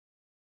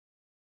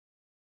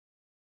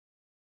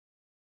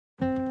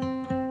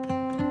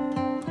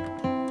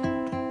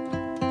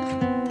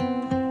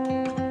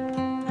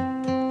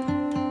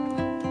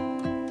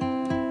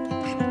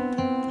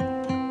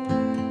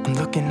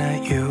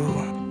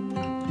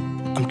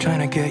I'm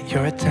trying to get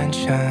your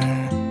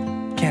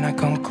attention. Can I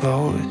come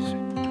close?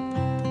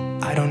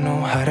 I don't know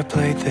how to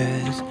play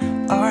this.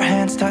 Our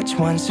hands touch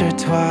once or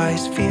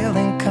twice,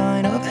 feeling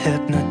kind of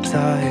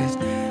hypnotized.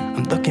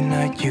 I'm looking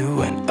at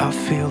you and I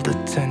feel the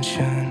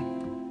tension.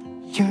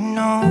 You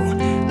know,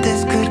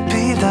 this could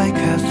be like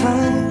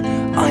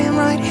heaven. I am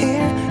right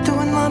here,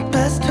 doing my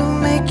best to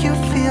make you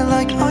feel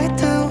like I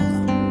do.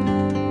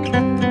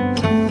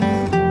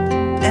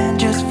 And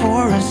just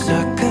for a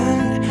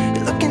second,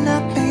 you're looking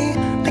at me,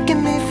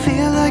 making me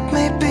feel like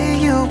maybe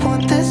you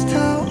want this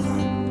too.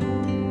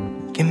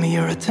 Give me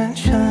your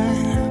attention.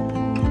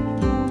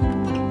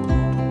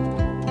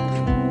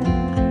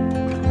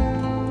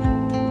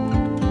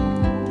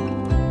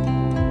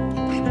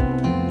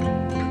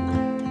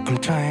 I'm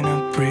trying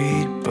to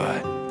breathe,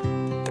 but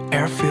the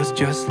air feels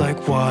just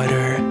like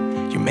water.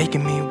 You're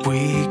making me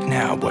weak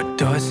now. What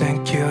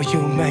doesn't kill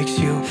you makes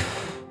you.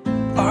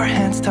 Our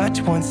hands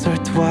touch once or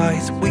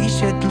twice, we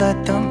should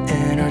let them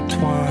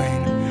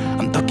intertwine.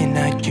 I'm looking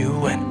at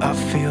you and I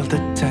feel the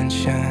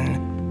tension.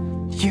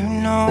 You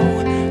know,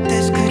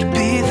 this could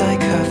be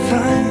like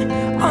heaven.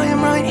 I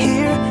am right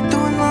here,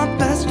 doing my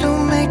best to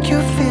make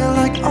you feel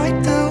like I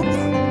do.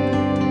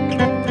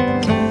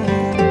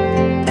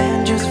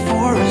 And just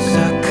for a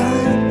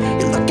second,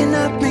 you're looking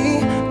at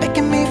me,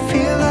 making me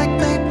feel like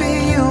maybe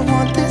you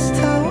want this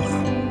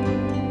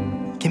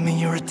too. Give me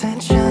your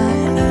attention.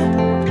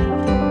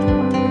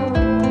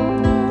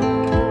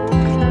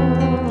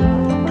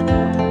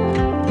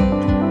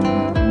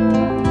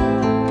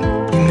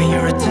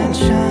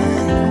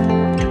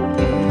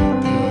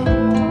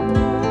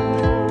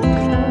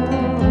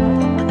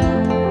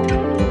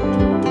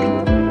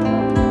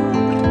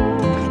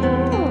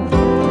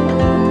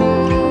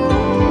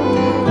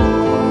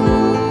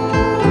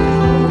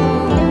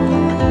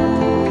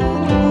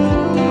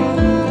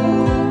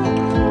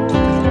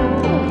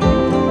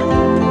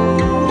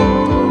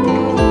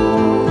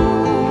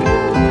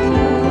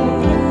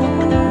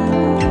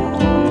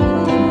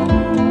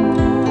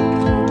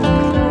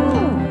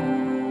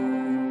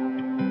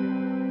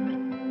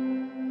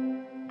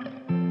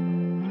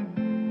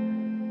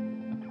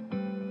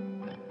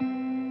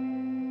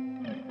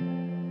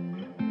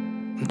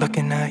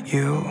 Looking at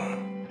you,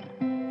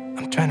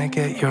 I'm trying to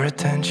get your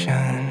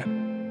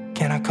attention.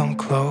 Can I come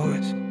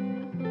close?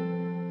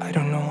 I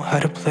don't know how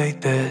to play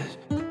this.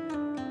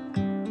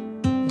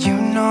 You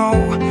know,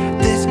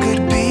 this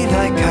could be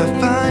like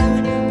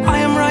heaven. I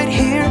am right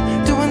here,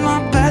 doing my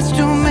best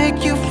to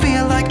make you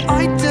feel like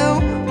I do.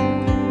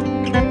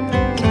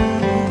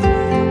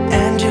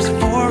 And just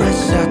for a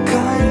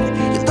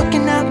second, you're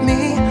looking at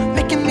me,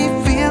 making me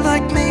feel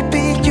like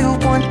maybe you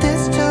want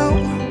this too.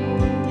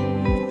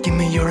 Give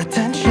me your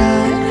attention.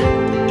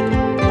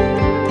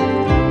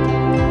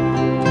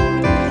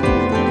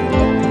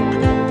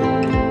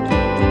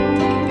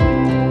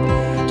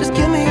 Just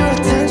give me your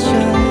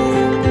attention.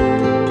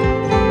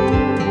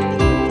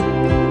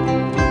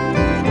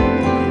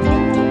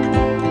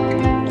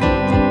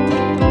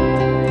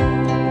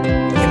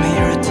 Give me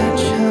your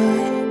attention.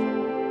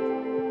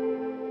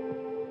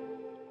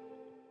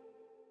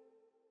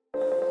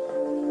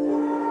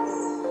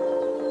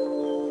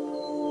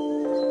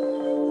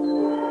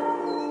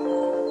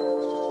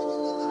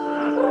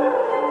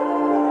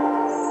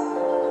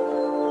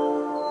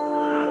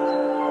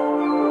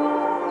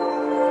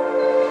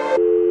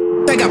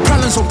 They got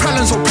problems on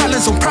problems on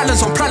problems on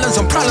problems on problems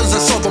on problems I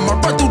solve them. I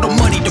run through the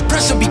money, the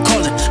pressure be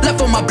calling.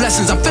 Left on my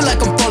blessings, I feel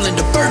like I'm falling.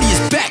 The birdie is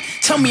back,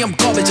 tell me I'm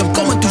garbage. I'm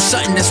going through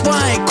something, that's why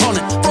I ain't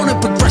calling. Phone and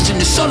progression,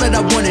 it's all that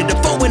I wanted. The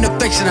phone in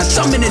affection, I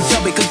summon and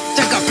dub it. Cause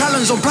I got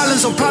problems on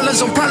problems on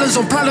problems on problems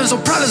on problems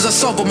on problems I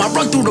solve them. I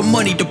run through the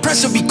money, the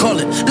pressure be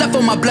calling. Left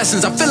on my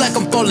blessings, I feel like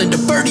I'm falling. The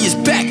birdie is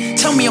back,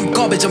 tell me I'm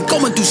garbage. I'm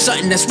going through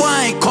something, that's why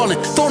I ain't calling.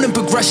 Phone and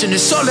progression,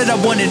 it's all that I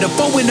wanted. The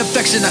phone in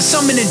affection, I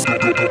summon and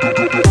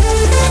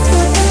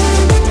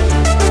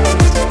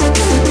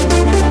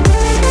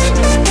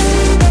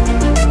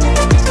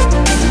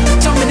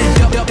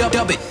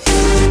dub it.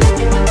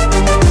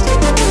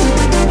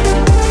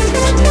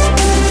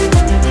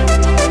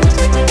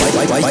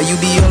 Why you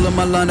be all in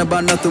my line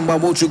about nothing? Why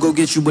won't you go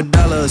get you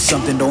 $1 or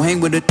something? Don't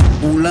hang with a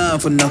line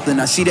for nothing.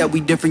 I see that we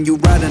different, you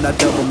riding, I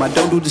double. I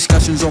don't do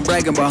discussions on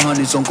bragging about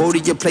hundreds. Don't go to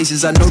your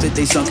places, I know that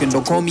they sunken.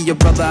 Don't call me your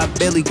brother, I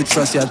barely could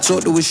trust you. I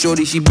talked to a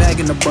shorty, she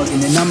bagging the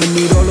bucket. And I'ma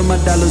need all of my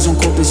dollars on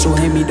corporate, so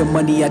hand me the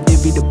money, I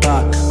divvy the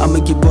pie. I'ma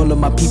give all of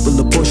my people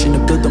a portion to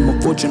build them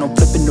a fortune on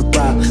flipping the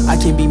ride. I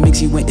can't be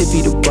mixy when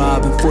iffy the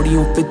vibe, and 40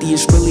 on 50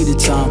 is really the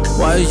time.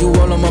 Why are you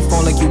all on my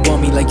phone like you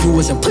want me? Like you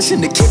wasn't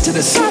pushing the kid to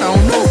the side, I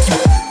don't know if you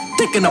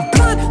thinking I'm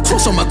blind,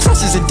 cross on my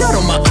crosses and doubt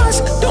on my eyes.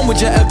 Done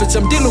with your efforts,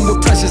 I'm dealing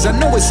with pressures. I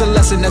know it's a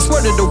lesson, that's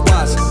word of the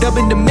wise.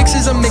 Dubbing the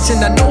mixes I'm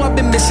mixing, I know I've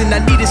been missing. I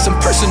needed some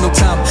personal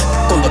time.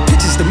 All the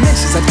pictures,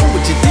 dimensions, I know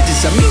what your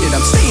digits. I mean it, I'm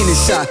staying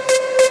inside.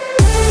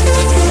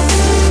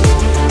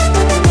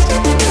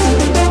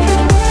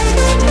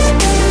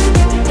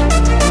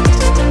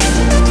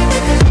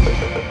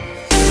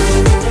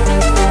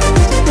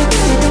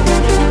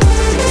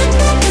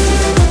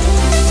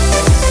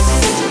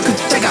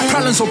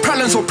 problems on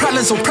problems on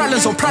problems on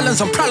problems on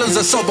problems on problems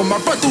I solve them. I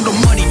run through the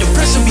money, the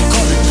pressure be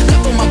calling.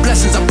 Left on my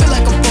blessings, I feel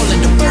like I'm falling.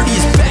 The birdie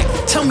is back,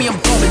 tell me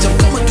I'm garbage. I'm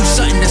going through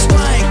something, that's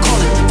why I ain't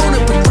calling. Phone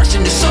and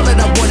progression, it's all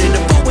that I wanted.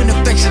 The phone and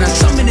affection, I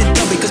summon and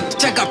dub it. Cause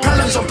check out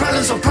problems on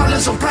problems on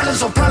problems on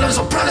problems on problems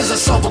on problems I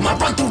solve them. I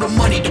run through the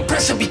money, the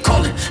pressure be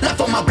calling.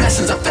 Left on my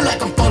blessings, I feel like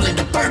I'm falling.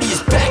 The birdie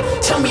is back,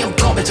 tell me I'm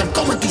garbage. I'm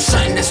going through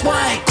something, that's why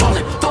I ain't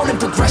calling. Phone and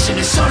progression,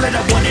 it's all that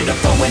I wanted. The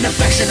phone and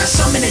affection, I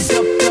summon and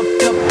dub, dub,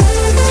 dub.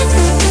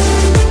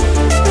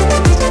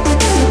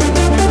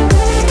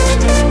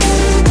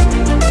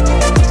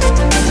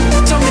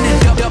 Summon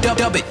and dub, dub, dub,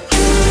 dub it.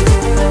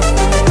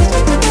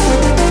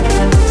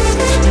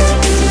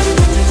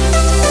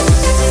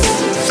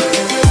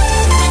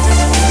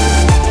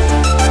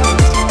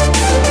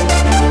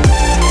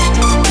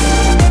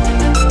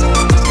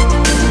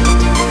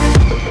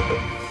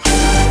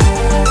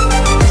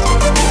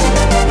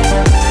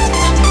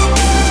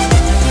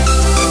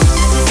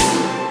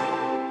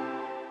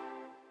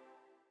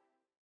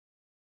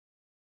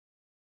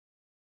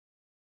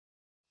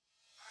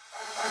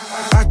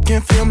 I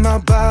can feel my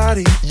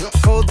body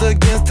cold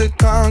against the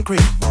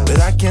concrete,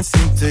 but I can't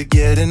seem to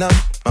get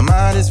enough. My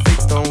mind is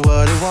fixed on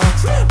what it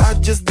wants. I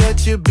just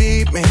let you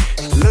beat me.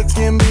 Looks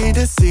can be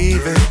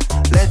deceiving.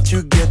 Let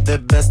you get the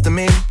best of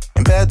me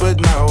in bed with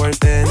my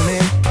worst enemy.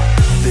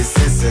 This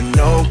is a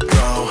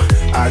no-go.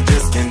 I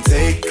just can't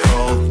take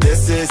hold.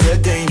 This is a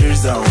danger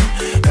zone.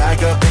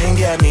 Back up and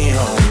get me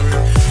home.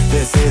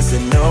 This is a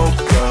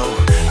no-go.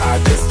 I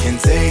just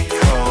can't take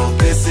hold.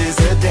 This is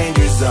a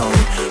danger zone.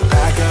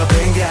 Back up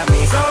and get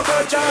me. So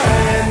put your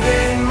hand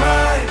in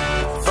mine.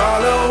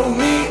 Follow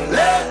me.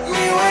 Let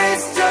me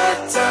waste your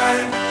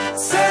time.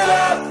 C'est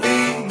la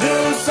vie.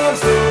 Do some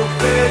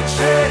stupid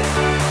shit.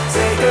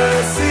 Take a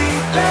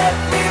seat. Let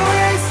me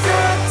waste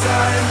your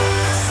time.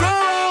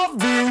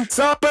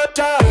 So put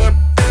your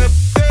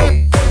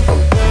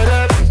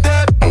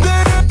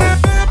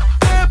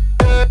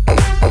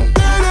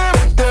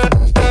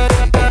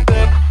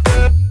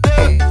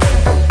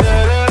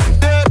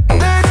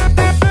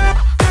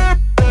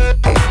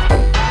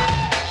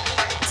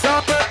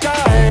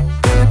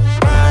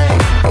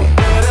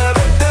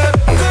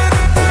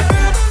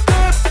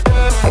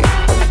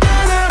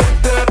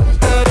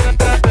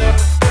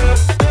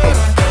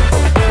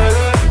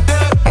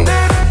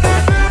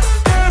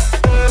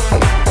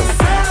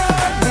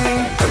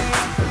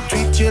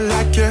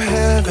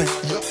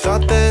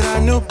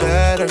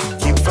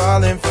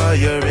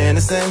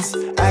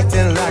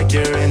acting like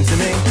you're into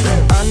me.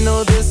 I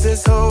know this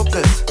is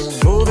hopeless,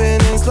 moving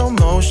in slow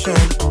motion,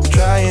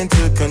 trying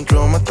to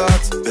control my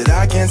thoughts, but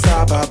I can't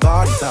stop our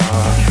body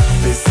talk.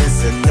 This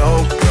is a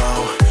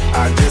no-go,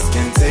 I just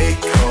can't take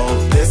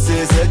hold. This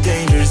is a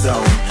danger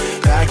zone,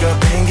 back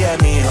up and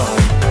get me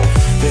home.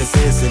 This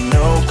is a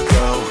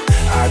no-go,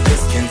 I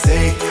just can't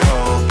take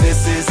hold.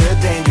 This is a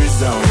danger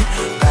zone,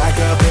 back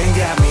up and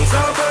get me.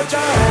 So put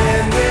your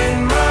hand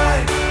in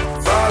mine,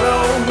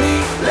 follow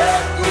me,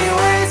 let me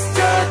waste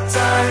your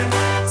time.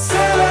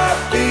 C'est la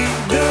vie,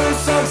 do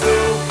some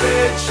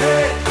stupid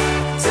shit.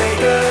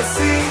 Take a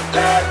seat,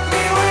 let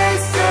me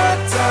waste your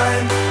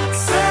time.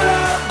 C'est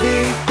la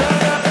vie.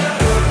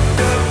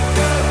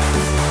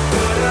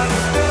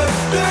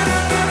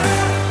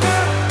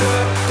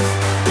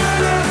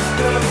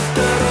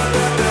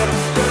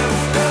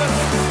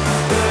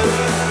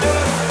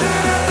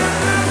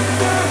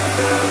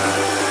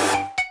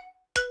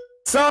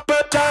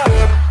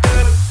 Summertime.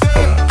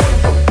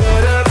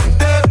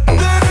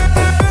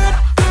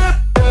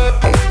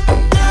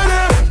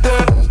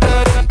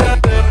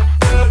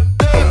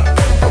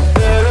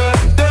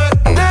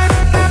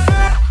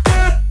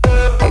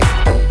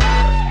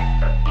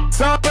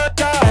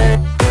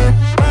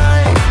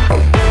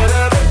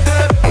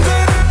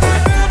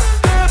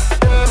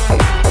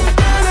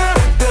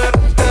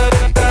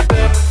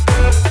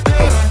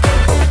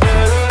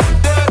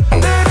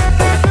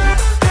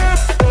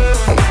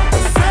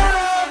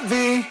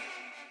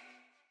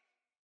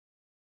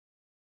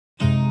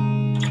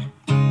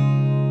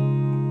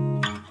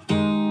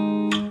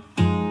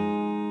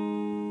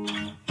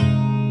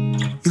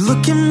 You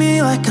look at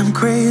me like I'm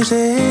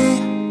crazy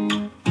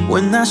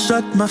when I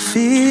shut my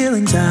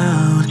feelings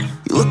out.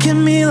 You look at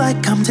me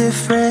like I'm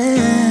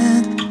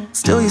different,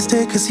 still you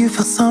stay cause you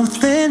feel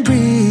something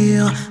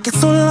real. Get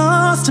so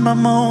lost in my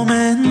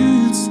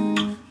moments,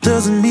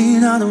 doesn't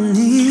mean I don't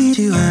need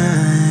you.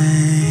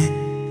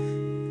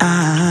 I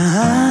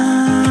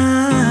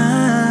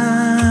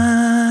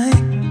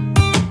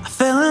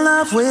fell in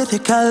love with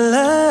your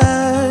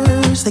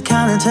colors, they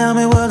kinda tell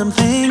me what I'm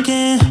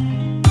thinking.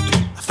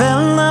 I fell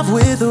in love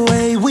with the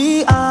way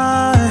we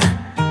are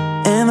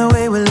and the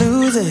way we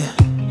lose it.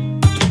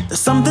 There's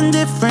something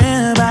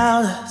different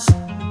about us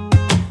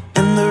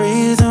and the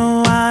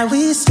reason why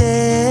we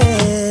stay.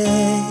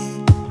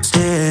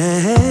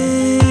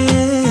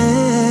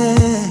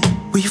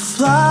 We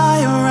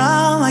fly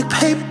around like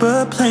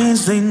paper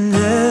planes, they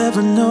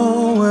never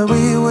know where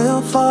we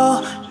will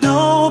fall.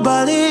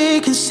 Nobody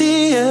can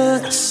see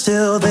us,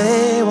 still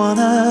they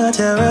wanna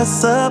tear us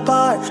us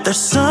apart. There's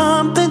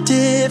something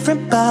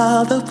different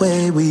about the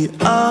way we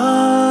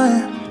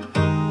are.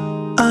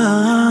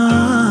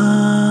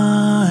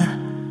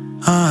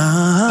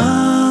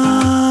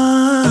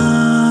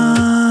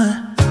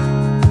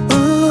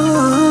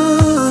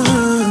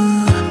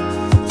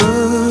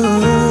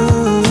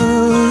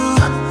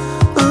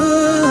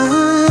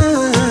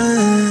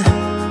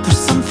 There's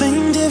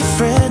something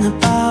different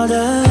about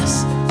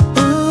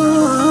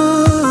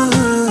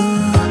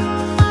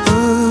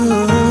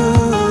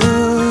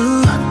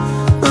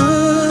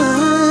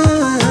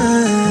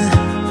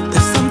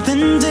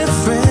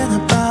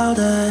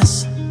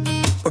us.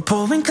 We're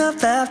pouring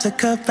cup after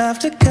cup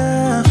after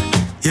cup.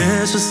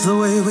 Yeah, it's just the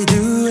way we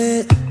do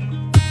it.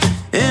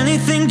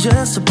 Anything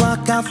just to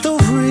block out the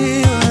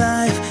real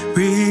life,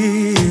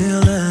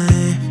 real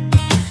life.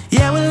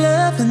 Yeah, we're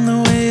loving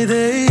the way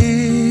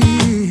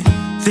they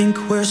think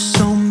we're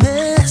so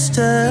messed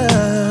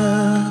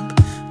up,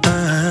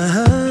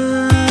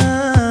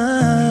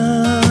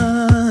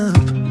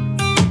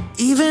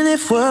 Even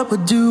if what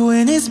we're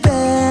doing is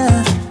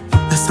bad,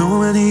 there's so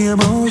many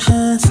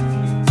emotions.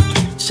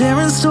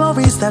 Sharing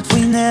stories that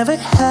we never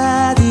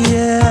had,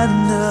 yeah,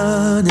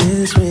 none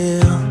is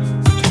real.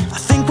 I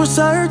think we're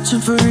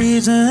searching for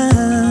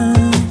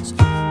reasons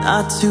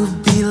not to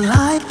be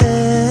like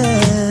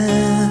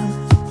them.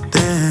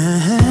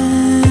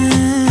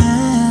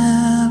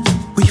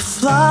 We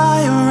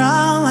fly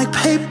around like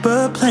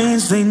paper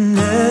planes. They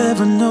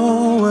never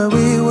know where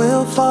we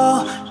will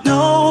fall.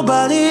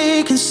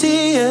 Nobody can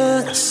see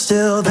us,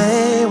 still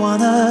they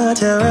wanna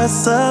tear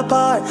us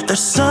apart. There's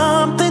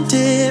something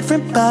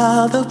different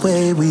about the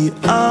way we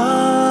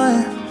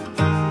are.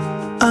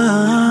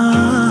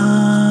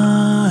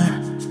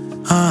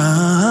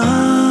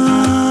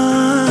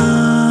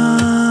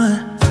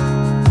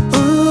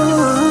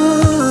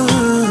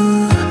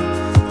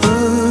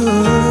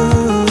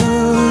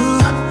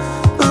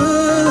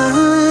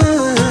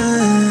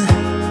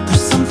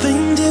 There's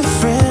something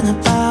different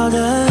about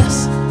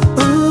us.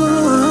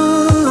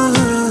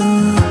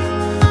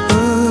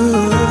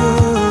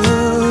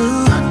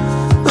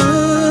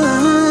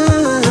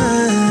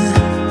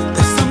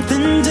 There's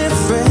something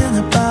different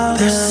about us.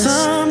 There's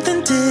something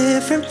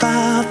different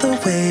about the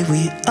way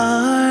we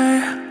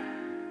are.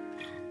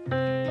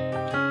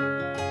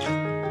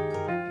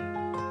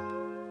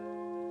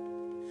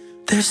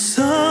 There's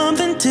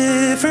something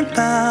different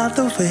about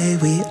the way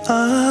we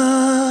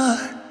are.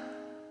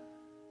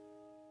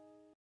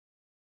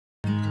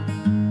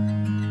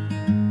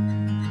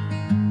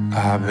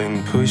 I've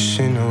been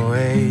pushing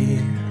away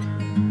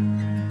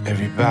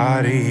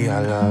everybody I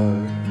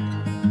love.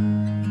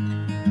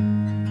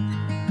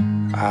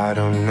 I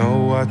don't know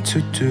what to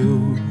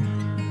do,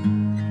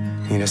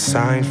 need a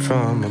sign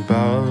from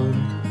above.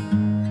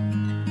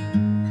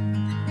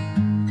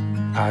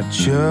 I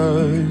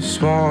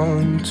just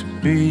want to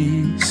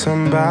be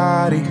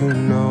somebody who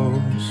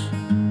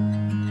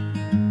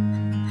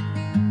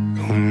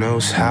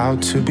knows how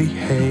to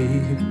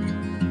behave,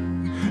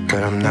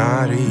 but I'm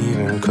not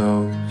even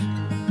close.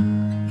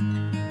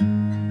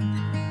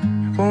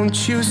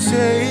 Won't you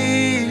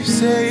save,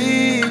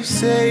 save,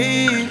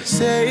 save,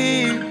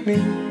 save me?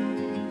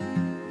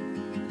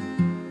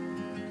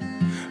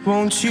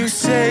 Won't you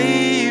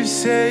save,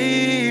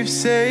 save,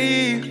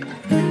 save,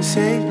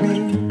 save me?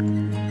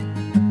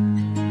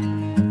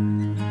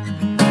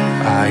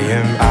 I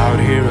am out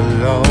here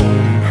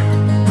alone,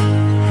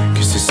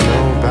 'cause there's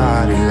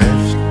nobody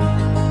left.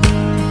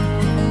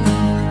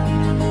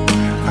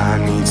 I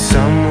need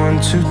someone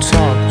to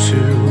talk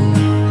to,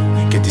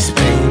 get this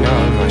pain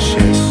on my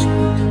chest.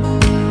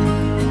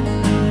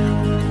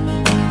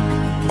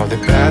 All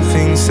the bad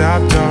things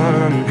I've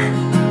done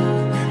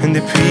and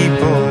the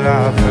people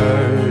I've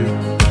hurt,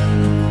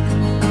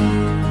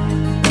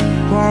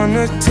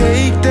 wanna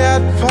take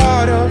that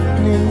part of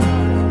me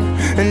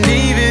and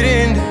leave it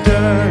in the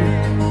dirt.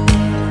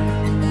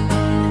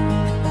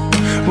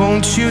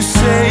 Won't you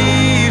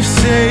save,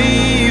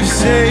 save,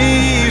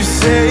 save,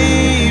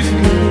 save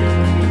me?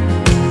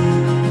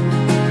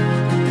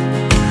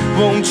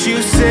 Won't you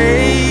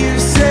save,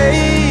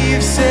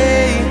 save,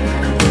 save,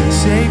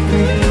 save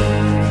me?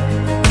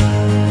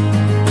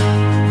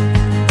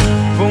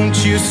 Won't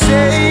you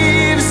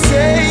save,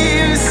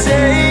 save,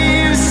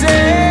 save,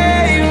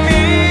 save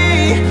me?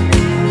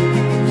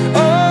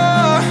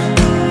 Oh,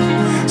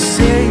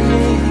 save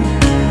me,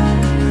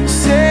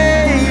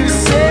 save,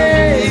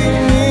 save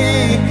me.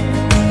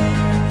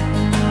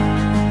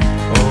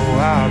 Oh,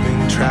 I've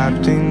been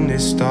trapped in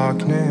this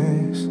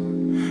darkness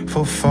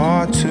for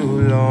far too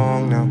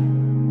long now.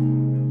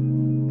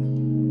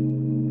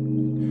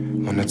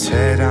 Wanna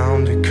tear down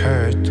the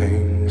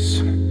curtains,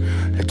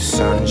 let the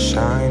sun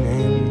shine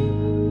in.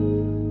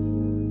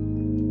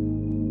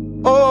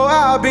 Oh,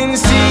 I've been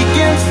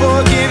seeking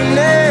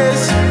forgiveness,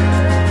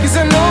 'cause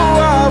I know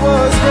I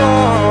was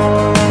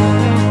wrong.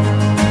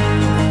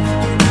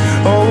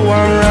 Oh,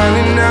 I'm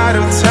running out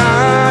of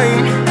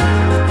time,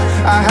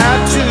 I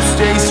have to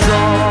stay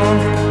strong.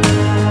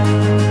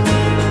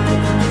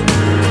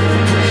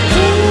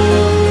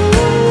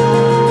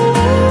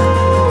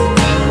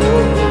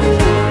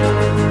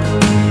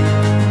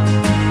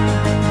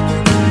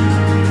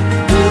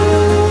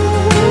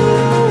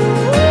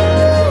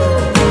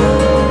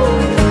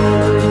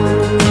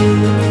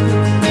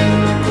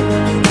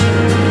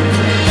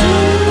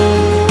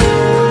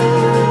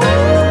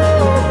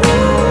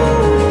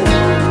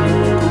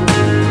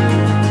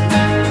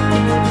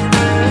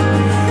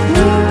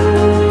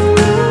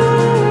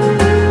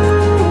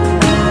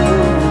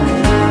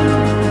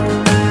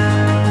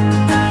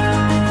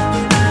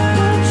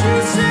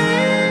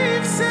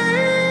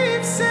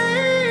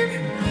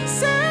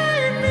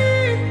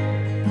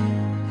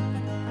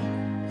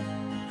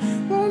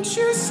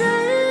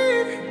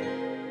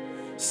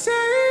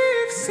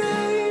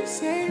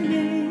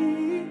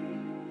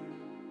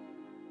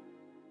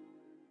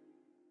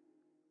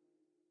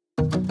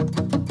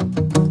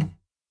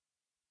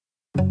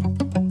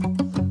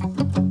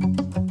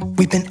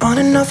 We've been on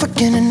and off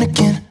again and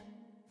again.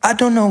 I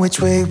don't know which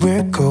way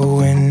we're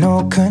going,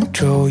 no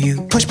control.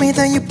 You push me,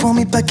 then you pull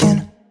me back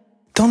in.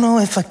 Don't know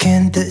if I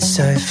can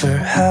decipher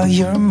how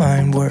your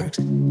mind works.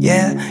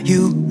 Yeah,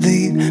 you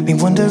leave me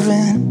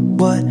wondering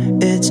what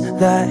it's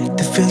like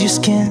to feel your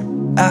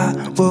skin. I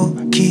will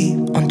keep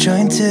on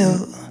trying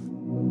till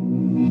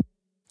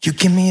you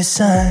give me a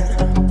sign.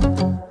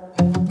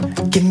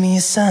 Give me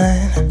a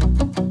sign.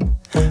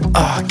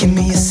 Oh, give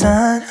me a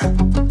sign.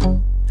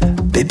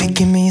 Baby,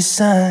 give me a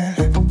sign.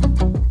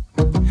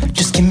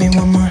 Just give me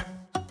one more.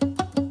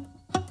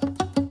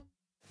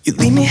 You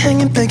leave me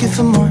hanging, begging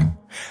for more.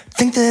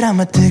 Think that I'm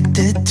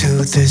addicted to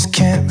this,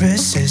 can't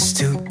resist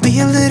to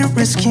be a little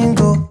risky and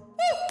go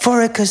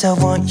for it, cause I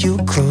want you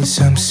close.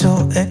 I'm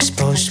so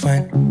exposed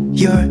when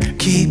you're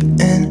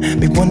keeping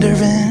me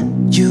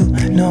wondering. You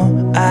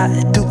know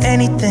I'd do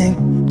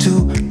anything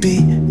to be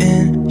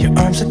in your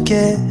arms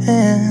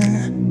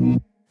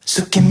again.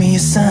 So give me a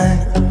sign.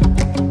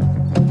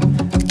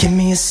 Give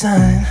me a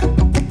sign.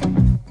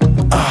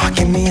 Oh,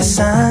 give me a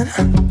sign.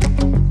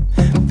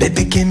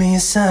 Baby, give me a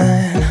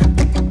sign.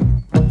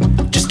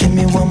 Just give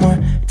me one more,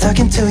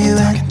 talking to you,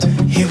 and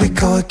here we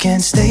go again.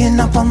 Staying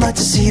up all night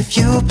to see if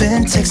you've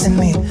been texting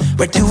me.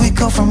 Where do we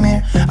go from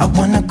here? I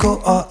wanna go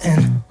all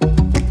in.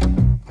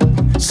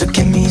 So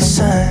give me a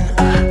sign.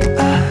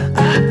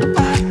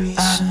 Give me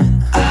a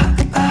sign.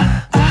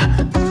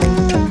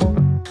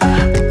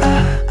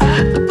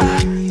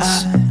 Give me a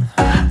sign.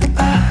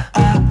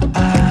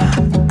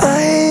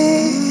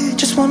 I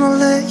just wanna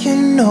let you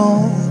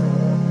know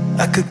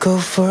I could go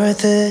for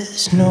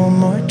this, no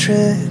more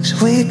tricks.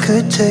 We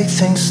could take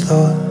things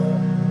slow.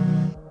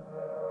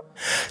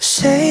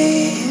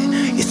 Say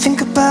you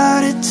think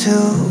about it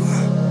too.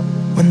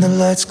 When the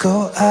lights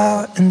go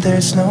out and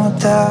there's no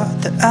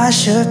doubt that I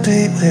should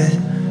be with,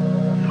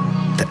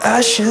 that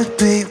I should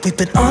be. We've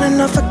been on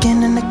and off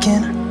again and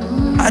again.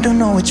 I don't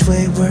know which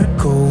way we're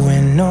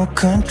going, no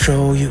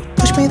control. You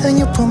push me, then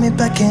you pull me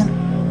back in.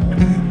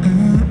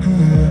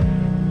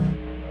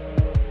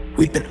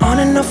 We've been on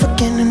and off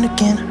again and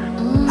again.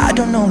 I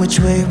don't know which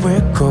way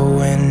we're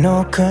going,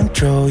 no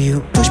control.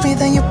 You push me,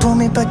 then you pull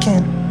me back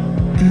in.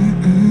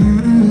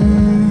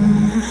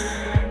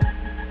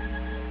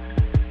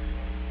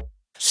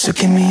 So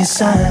give me a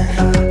sign.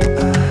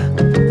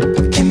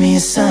 Give me a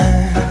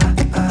sign.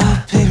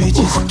 Oh baby,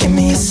 just give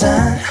me a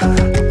sign.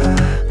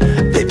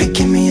 Baby,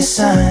 give me a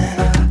sign.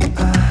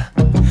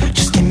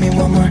 Just give me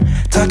one more,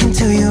 talking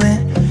to you,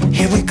 and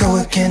here we go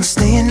again.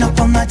 Staying up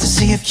all night to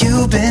see if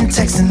you've been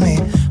texting me.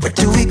 Where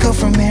do we go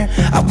from here?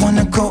 I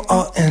wanna go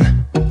all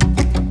in.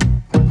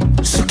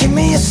 So give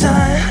me a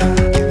sign.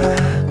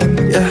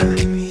 Yeah,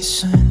 give me a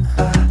sign.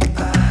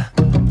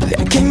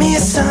 Yeah, give me a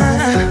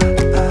sign.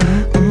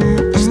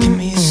 Just give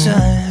me a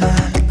sign.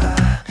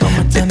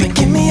 Baby,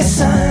 give me a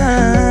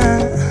sign.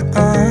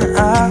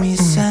 Give me a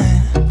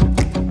sign.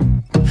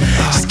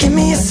 Just give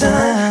me a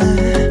sign.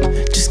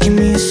 Just give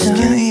me a sign.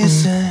 Give me a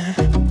sign.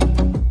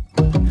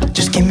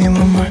 Just give me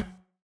one more.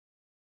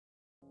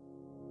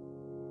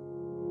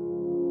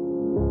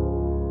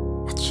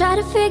 Try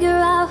to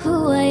figure out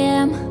who I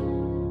am.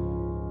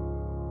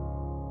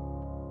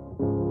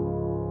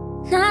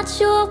 Not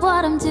sure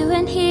what I'm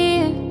doing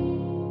here,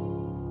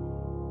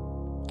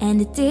 and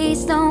the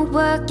days don't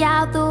work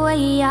out the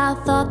way I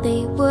thought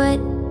they would.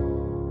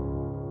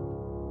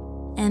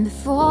 And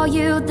before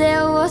you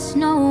there was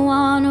no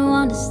one who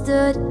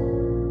understood.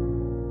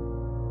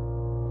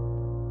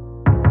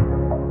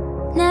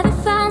 Never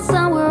found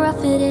somewhere I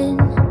fit in.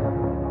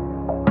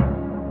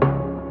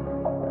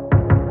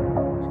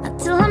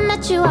 Till I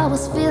met you, I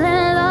was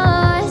feeling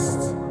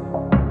lost.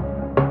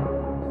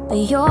 But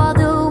you're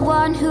the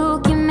one who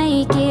can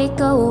make it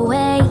go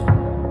away.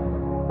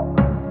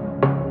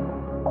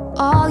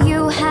 All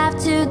you have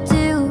to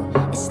do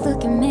is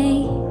look at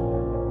me.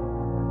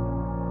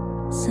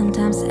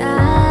 Sometimes I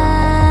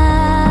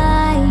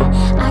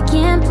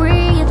can't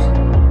breathe,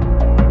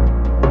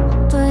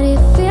 but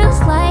it feels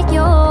like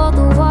you're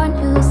the one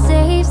who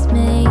saves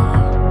me.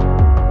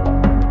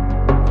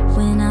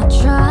 When I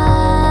try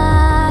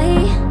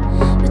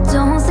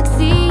don't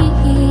succeed,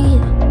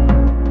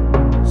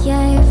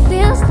 yeah, it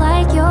feels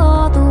like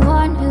you're the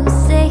one who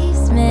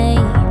saves me,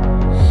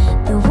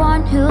 the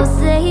one who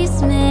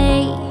saves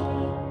me.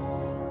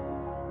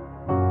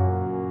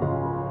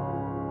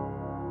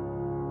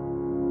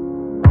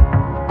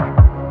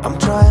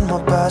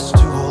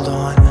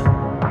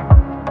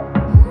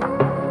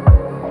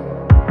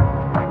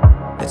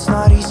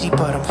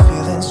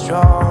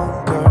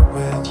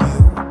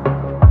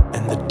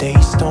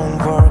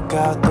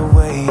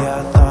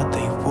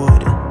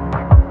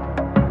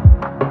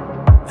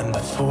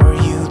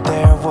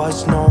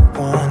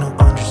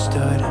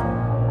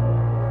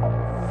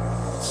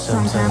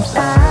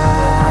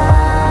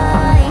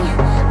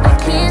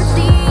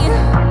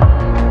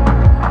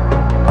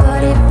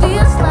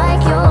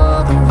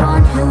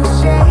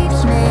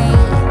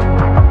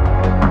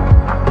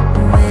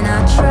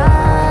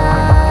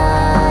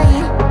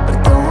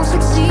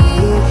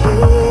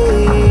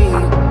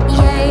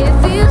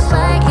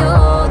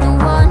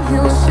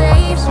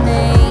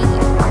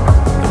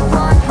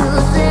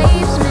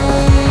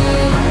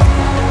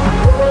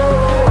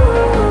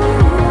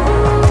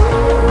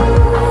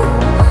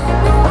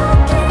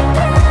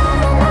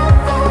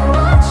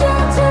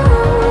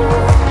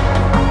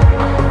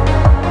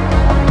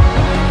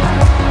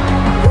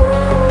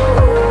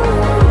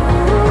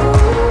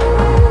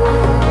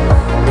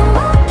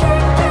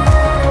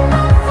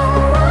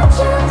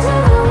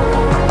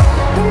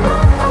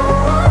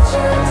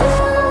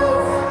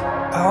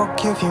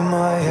 give you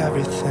my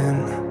everything.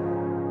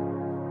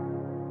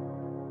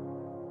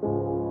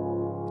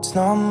 It's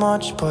not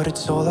much, but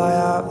it's all I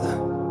have.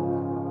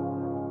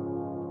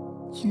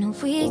 You know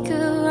we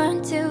could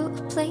run to a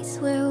place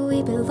where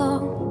we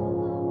belong,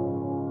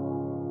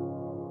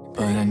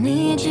 but I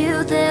need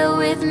you there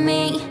with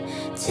me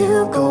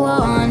to go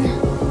on.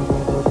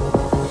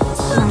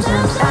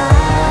 Sometimes I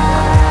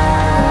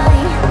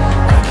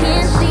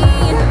can't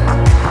see,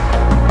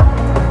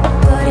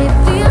 but it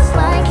feels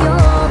like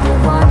you're the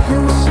one who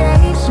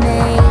saves me.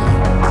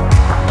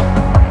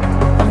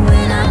 And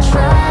when I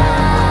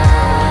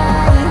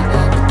try,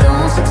 but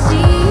don't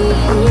succeed,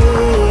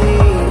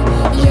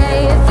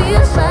 yeah, it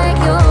feels like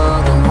you're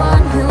the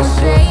one who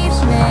saves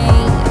me,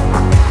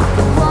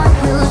 the one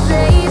who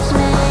saves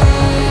me.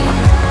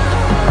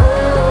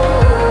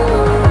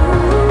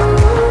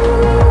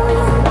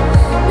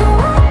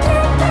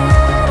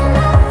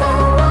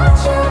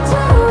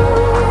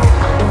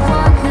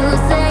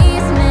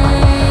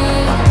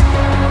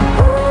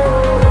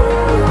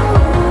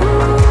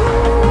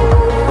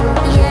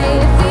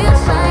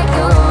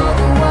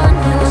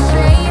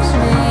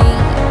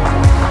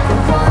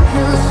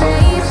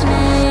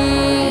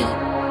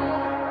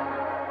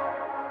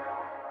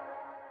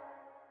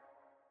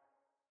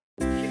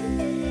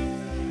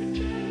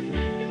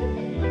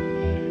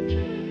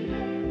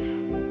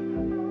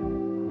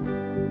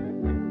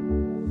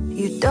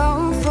 You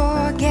don't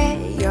forget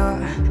your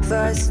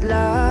first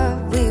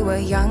love. We were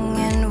young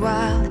and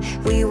wild,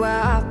 we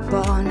were up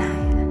all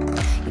night.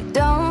 You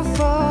don't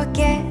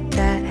forget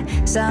that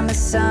summer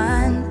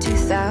sun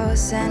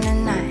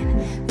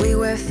 2009. We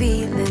were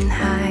feeling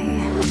high,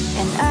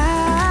 and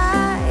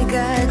I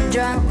got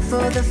drunk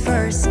for the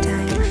first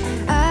time.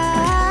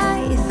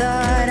 I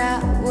thought I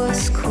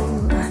was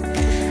cool.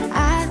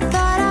 I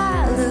thought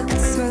I looked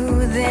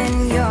smooth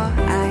in your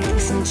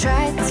eyes and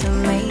tried to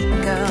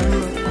make a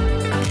move.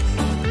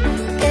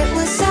 It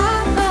was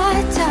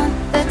summertime,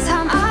 the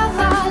time of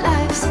our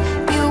lives.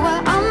 You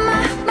were on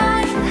my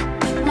mind,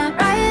 my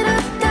ride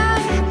or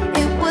die.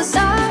 It was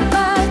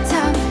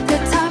summertime, the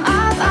time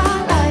of our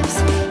lives.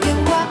 You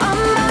were on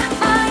my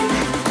mind,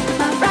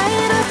 my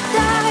ride or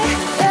die,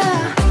 yeah.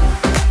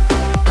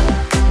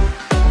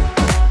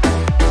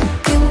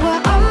 You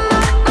were on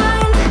my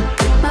mind,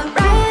 my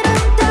ride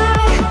or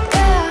die,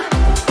 yeah.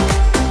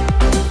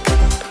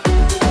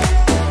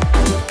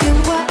 You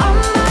were on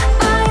my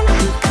mind,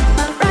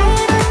 my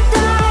ride or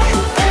die,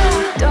 yeah.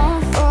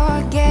 Don't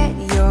forget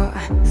your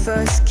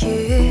first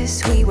kiss.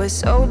 We were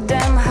so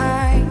damn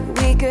high,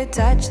 we could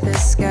touch the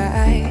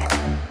sky.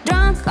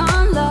 Drunk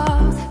on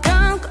love,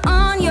 drunk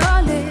on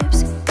your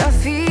lips, the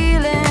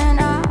feeling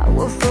I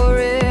will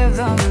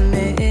forever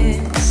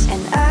miss.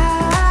 And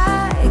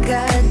I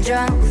got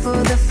drunk for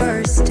the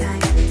first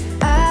time.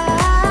 I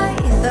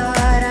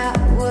thought I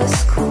was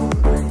cool.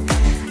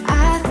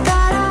 I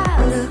thought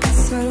I looked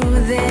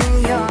smooth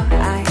in your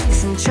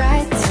eyes and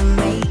tried to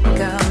make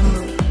a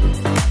move.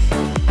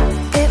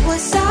 It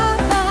was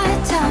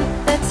summertime,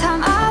 the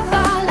time of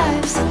our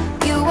lives.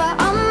 You were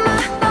on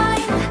my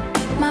mind,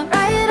 my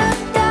ride or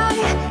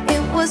die.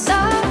 It was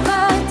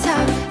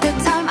summertime, the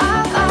time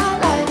of our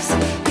lives.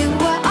 You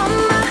were on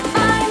my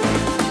mind,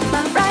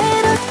 my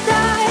ride or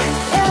die,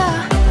 yeah.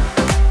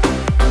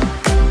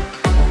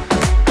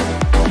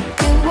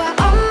 You were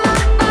on my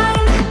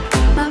mind,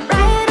 my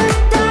ride or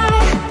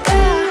die,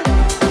 yeah.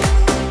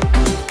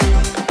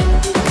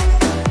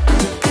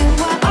 You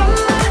were on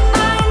my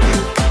mind,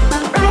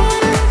 my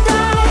ride or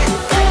die,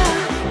 yeah.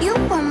 You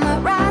were my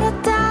ride or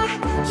die,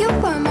 you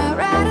were my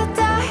ride or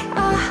die,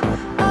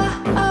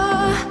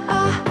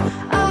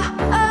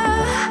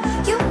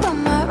 you were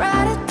my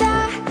ride or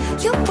die,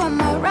 you were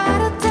my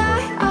ride or die,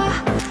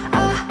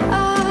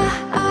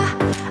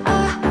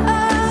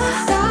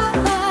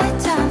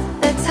 Summertime,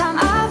 the time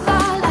of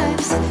our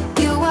lives.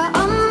 You were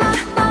on my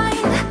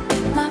mind,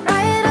 my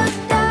ride or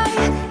die.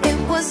 It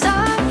was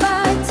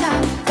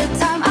summertime, the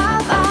time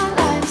of our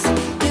lives.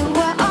 You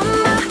were on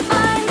my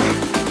mind,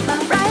 my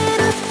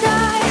ride or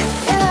die,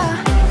 yeah.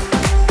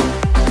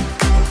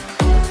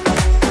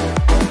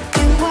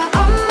 You were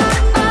on my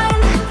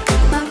mind,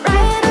 my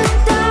ride or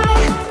die,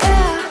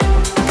 yeah.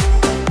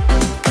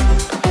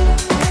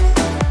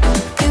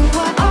 You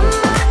were on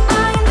my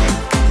mind,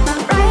 my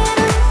ride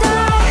or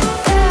die,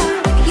 yeah.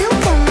 You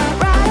were my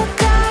ride or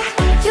die,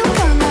 you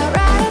were my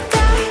ride or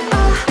die,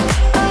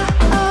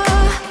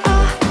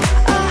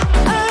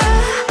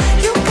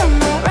 you were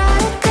my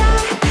ride or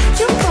die,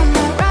 you were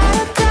my ride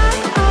or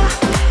die,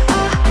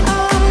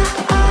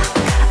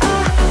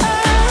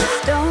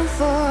 Don't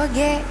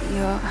forget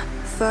your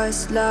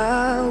first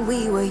love.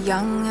 We were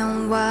young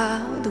and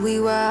wild, we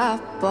were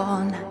up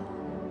all night.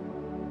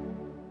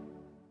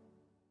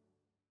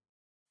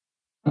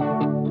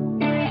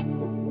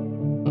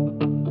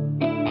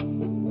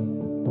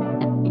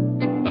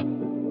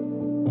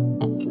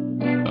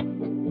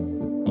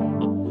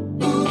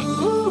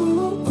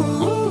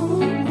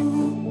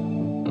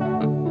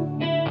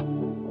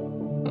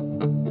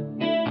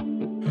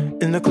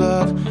 In the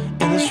club,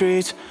 in the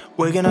streets,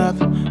 waking up,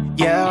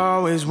 Yeah,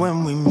 always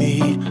when we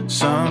meet,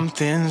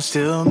 something's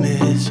still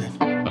missing.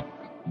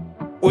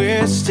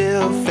 We're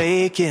still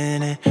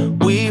faking it.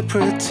 We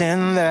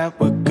pretend that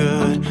we're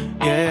good,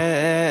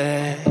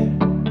 yeah.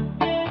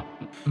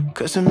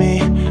 Cause to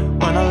me,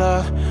 when I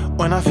love,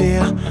 when I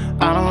feel,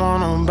 I don't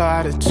want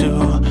nobody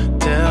to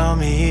tell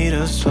me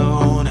to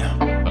slow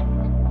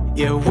down.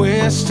 Yeah,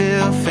 we're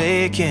still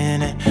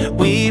faking it.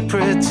 We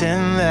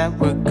pretend that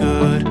we're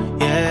good,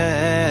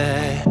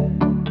 yeah.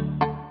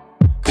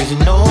 Cause you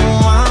know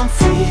I'm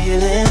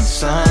feeling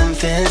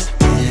something's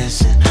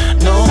missing.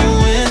 No,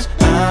 it's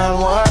not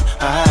what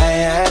I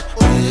had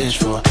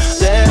wished for.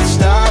 Let's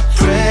stop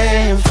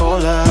praying for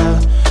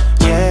love,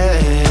 yeah.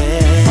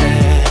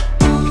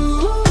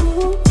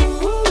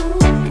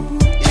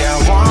 Yeah, I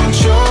want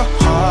your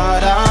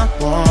heart, I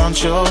want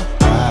your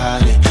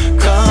body.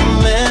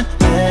 Come and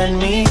let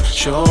me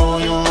show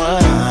you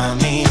what I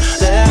mean.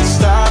 Let's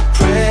stop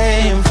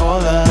praying for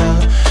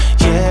love,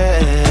 yeah.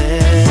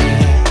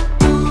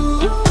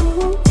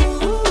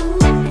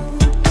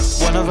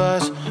 One of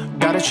us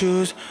gotta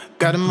choose,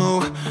 gotta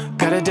move,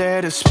 gotta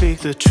dare to speak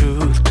the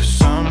truth. Cause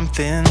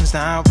something's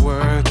not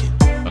working.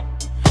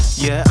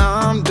 Yeah,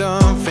 I'm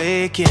done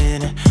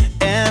faking it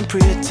and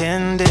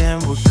pretending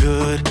we're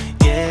good,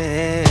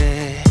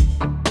 yeah.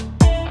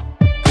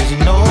 Cause you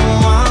know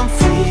I'm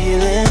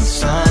feeling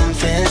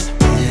something's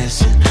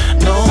missing.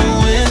 No,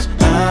 it's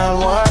not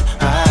what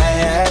I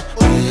had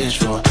wished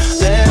for.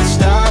 Let's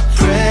stop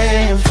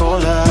praying for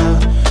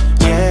love,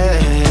 yeah.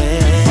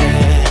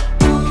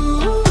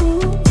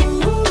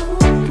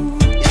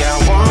 Yeah, I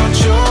want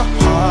your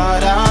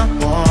heart, I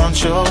want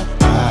your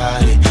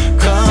body.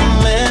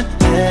 Come and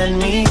let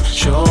me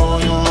show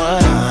you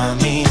what I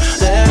mean.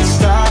 Let's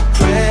stop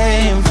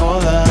praying for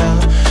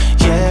love,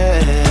 yeah.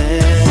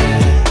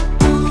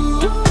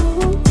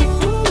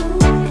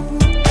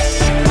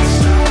 Let's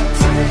stop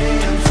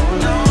praying for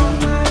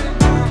love.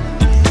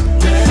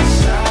 Let's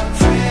stop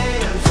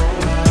praying for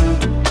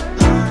love.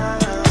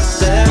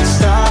 Let's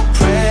stop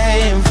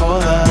praying for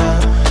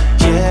love,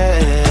 yeah.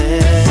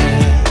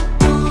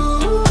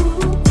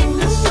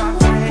 Let's stop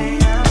praying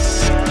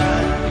for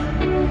love.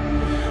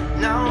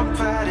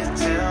 Nobody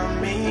tell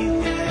me,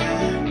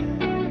 yeah.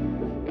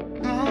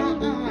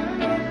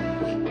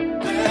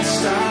 Let's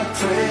stop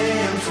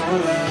praying for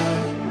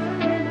love.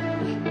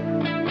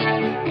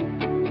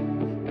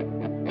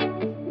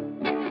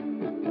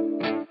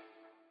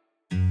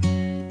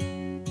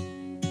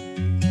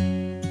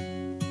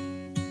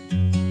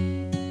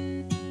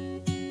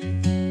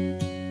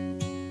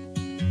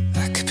 I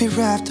could be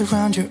wrapped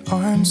around your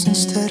arms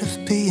instead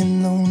of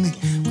being lonely.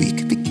 We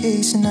could be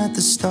gazing at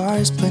the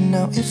stars, but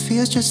now it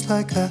feels just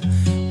like I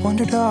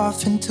wandered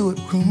off into a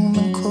room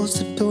and closed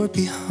the door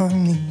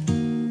behind me.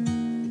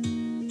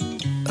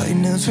 I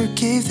never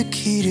gave the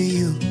key to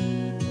you,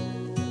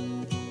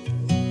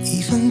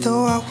 even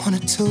though I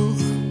wanted to.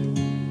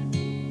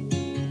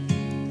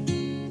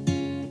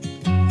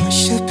 I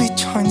should be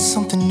trying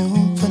something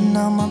new, but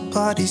now my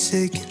body's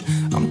aching.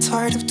 I'm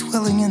tired of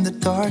dwelling in the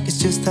dark, it's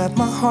just that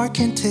my heart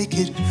can't take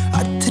it.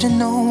 I didn't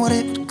know what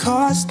it would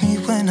cost me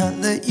when I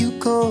let you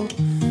go.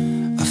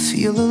 I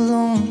feel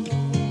alone,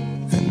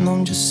 and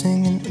I'm just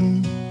singing,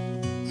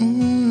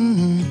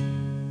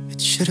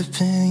 It should have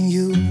been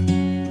you.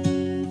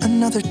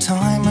 Another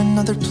time,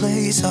 another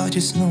place, I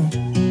just know,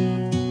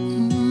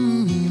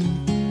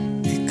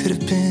 It could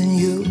have been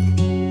you.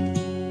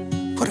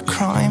 What a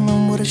crime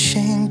and what a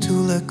shame to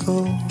let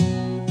go.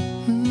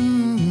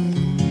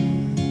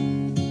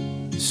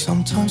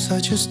 Sometimes I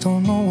just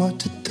don't know what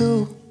to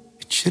do.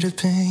 It should have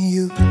been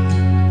you.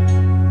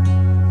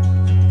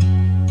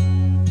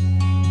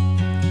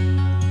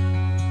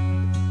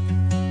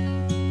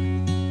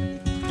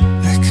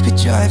 I could be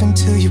driving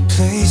to your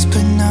place,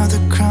 but now the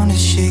ground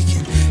is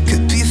shaking.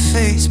 Could be a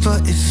phase,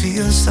 but it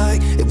feels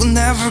like it will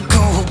never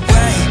go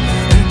away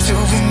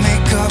until we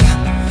make up.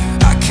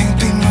 I can't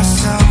be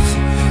myself.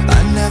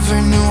 I never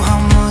knew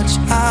how much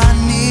I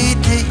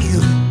needed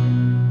you.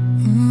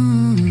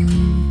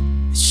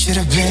 It should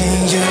have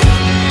been you.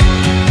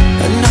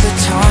 Another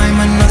time,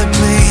 another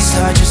place,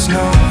 I just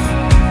know,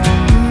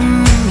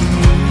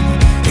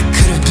 it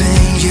could have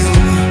been you.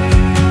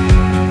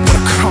 What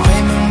a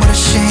crime and what a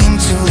shame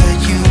to let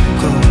you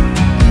go.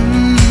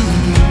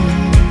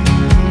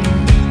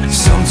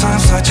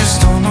 Sometimes I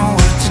just don't know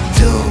what to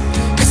do,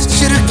 'cause it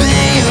should have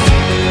been you.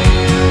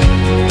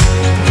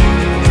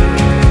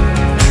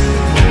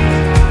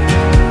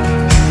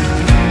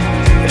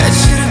 It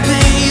should have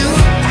been you.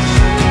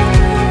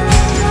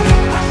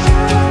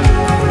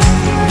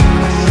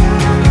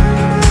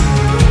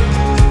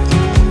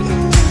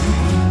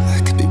 I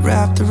could be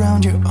wrapped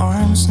around your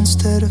arms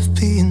instead of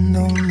being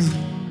lonely.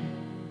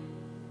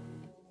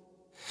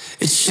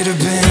 It should have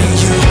been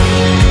you.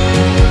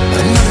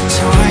 Another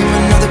time,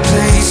 another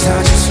place, I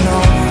just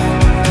know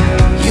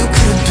you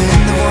could have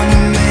been the one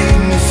who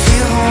made me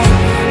feel home.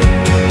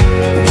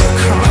 What a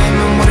crime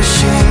and what a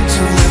shame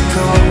to let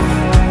go.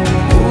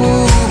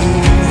 Ooh,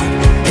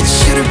 it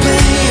should have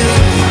been you.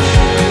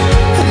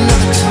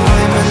 Another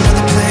time,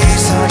 another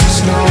place, I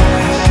just know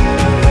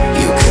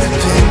you could have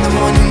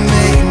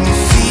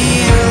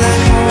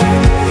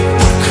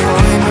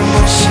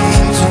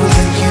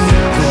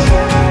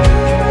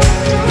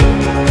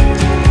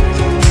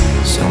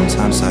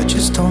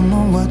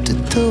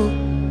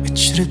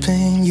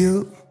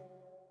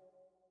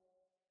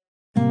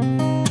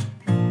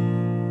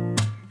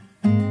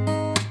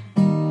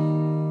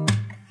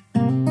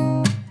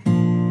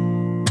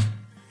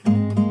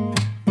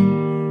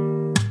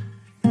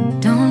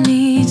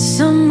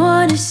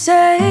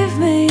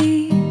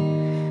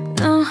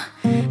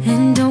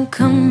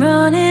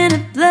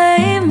trying to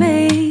blame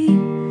me.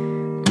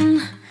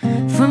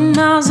 From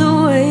miles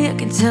away I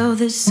can tell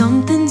that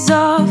something's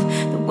off.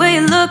 The way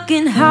you look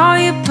and how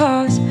you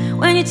pause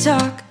when you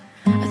talk,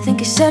 I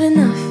think I said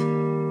enough.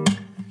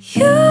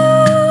 You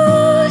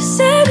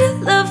said your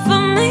love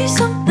for me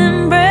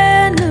something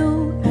brand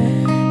new.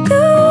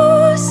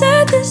 You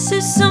said this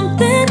is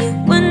something you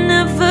would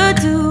never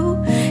do.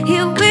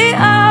 Here we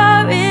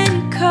are in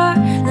your car,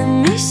 let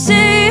me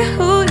see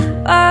who you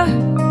are,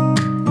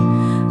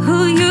 who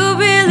you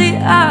really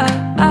are,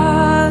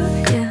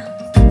 yeah.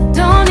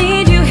 Don't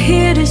need you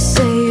here to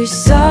say you're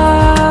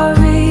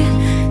sorry,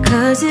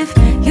 'cause if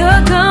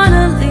you're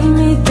gonna leave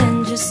me,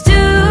 then just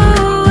do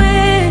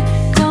it.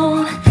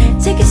 Don't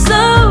take it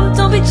slow,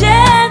 don't be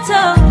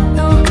gentle,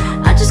 no.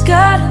 I just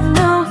gotta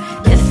know,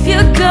 if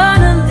you're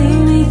gonna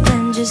leave me,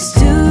 then just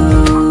do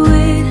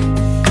it.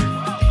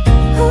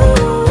 Ooh.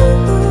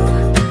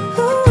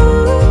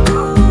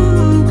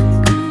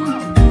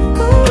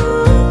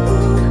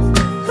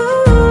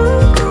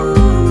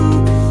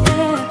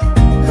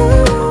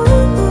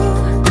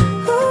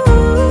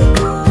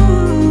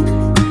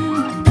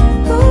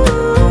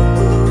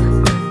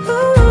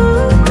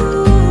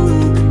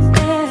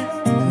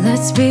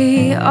 Let's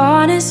be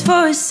honest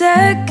for a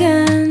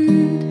second,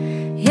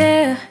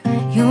 yeah.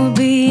 You're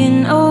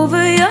being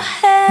over your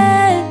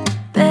head,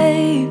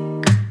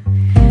 babe,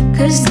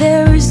 'cause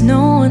there is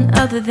no one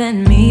other than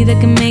me that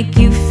can make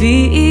you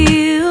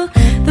feel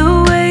the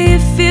way you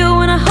feel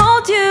when I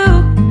hold you.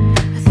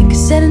 I think I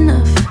said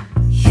enough.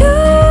 You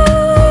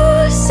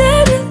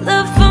said your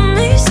love for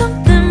me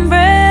something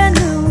brand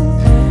new.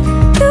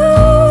 You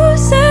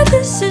said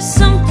this is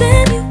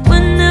something you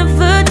would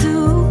never do.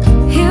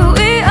 Here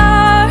we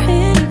are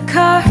in your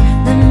car,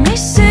 let me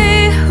see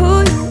who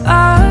you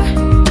are,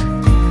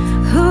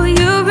 who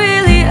you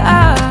really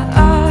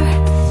are,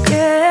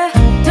 yeah.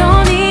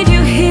 Don't need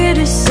you here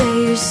to say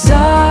you're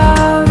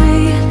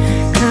sorry,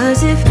 'cause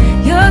if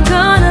you're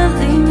gonna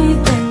leave me,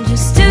 then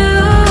just do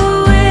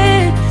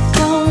it.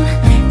 Don't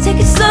take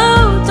it slow,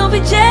 don't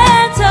be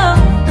gentle,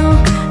 no.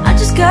 I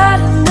just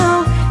gotta know,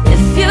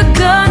 if you're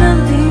gonna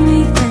leave me,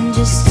 then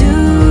just do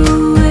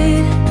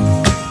it.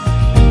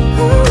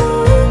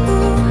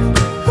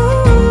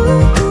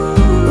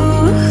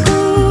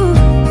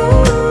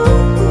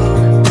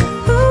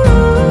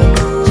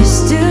 Just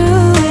do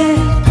it.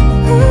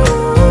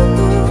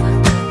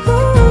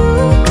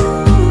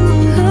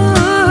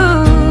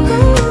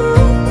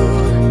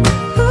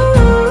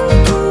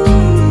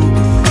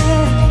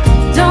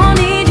 Don't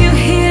need you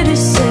here to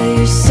say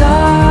you're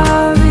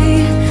sorry,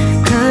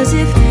 'cause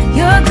if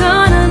you're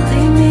gonna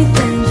leave me,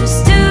 then just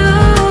do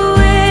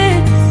it.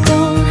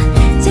 Don't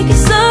take it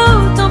slow,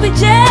 don't be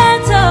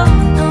gentle,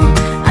 no.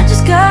 I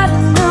just gotta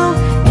know,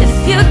 if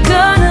you're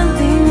gonna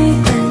leave me,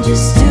 then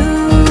just do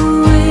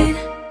it.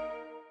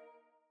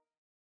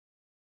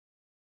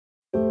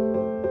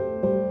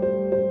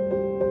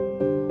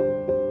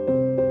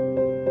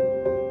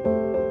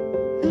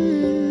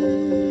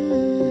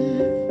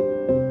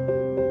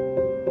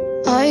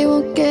 I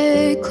won't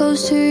get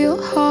close to your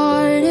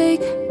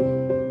heartache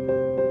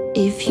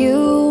if you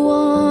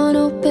won't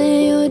open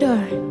your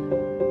door.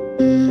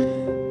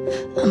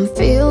 I'm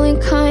feeling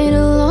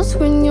kinda lost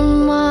when your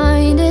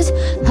mind is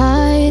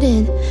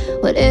hiding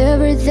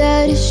whatever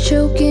that is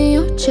choking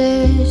your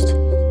chest.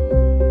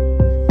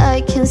 I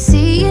can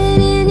see it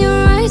in your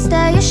eyes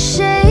that you're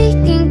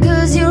shaking,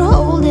 'cause you're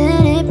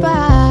holding it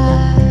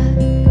back.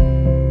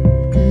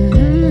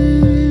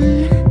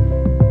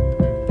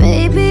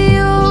 Maybe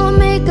you'll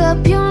make up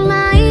your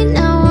mind,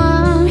 now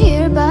I'm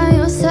here by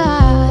your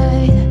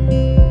side.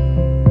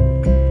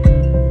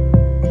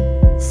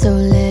 So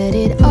let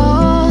it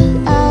all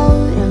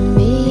out of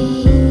me,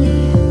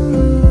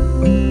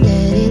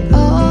 let it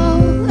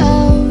all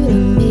out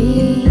of me.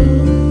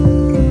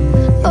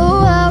 Oh,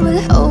 I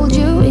will hold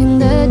you in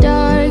the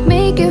dark,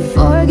 make you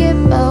forget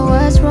about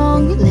what's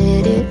wrong.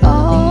 Let it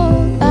all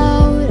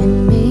out of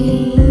me.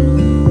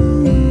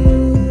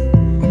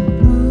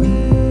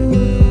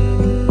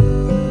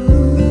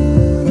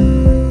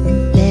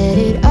 Let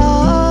it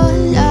all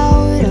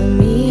out of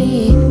me.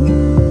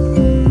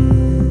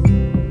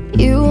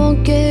 You won't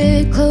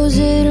get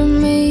closer to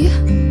me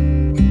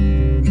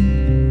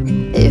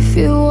if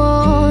you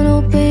won't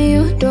open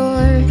your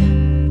door.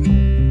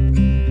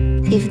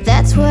 If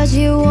that's what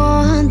you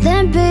want,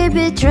 then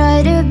baby, try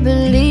to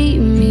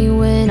believe me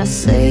when I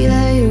say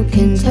that you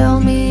can tell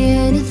me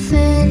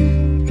anything.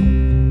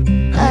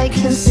 I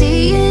can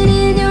see it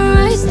in your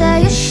eyes that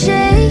you're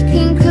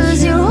shaking, 'cause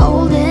you're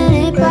holding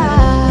it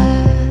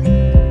back.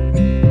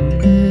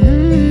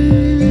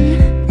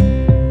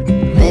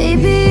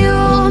 Maybe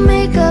you'll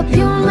make up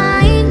your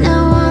mind,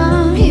 now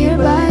I'm here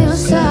by your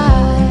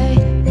side.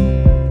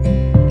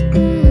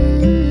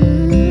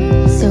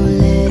 So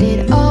let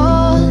it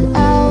all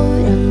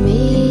out of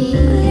me,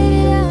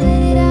 let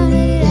it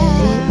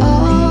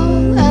all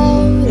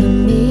out of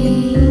me.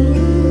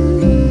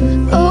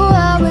 Oh,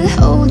 I will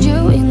hold you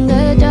in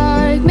the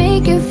dark,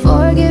 make you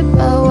forget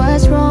about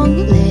what's wrong.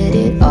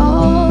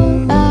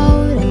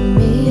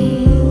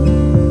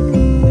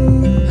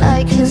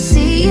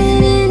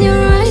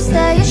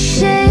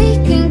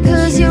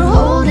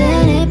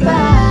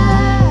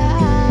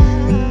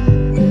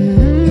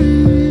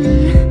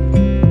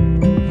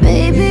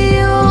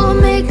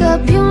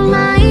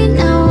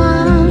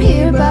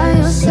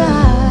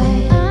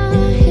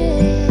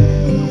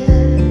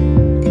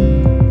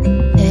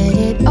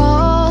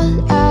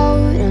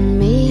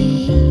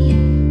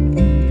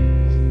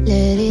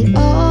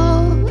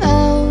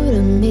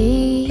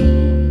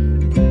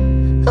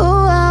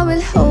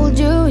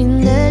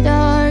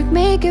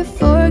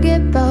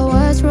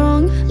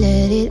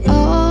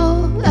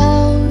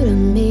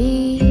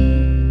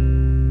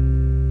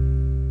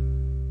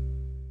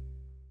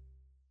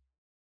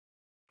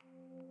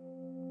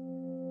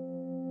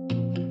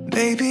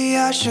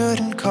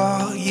 shouldn't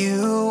call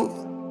you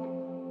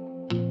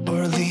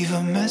or leave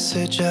a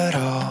message at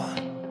all.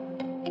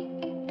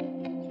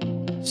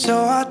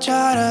 So I'll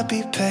try to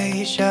be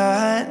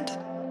patient,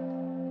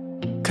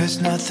 'cause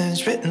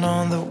nothing's written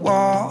on the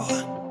wall.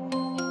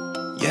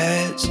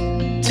 Yeah, it's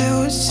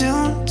too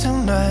soon to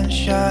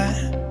mention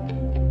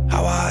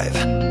how I've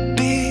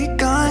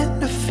begun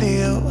to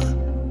feel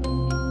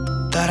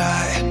that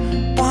I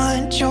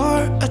want your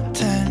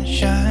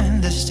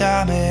attention. This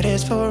time it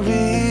is for real.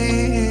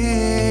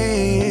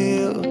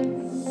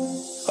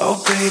 Oh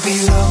baby,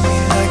 love me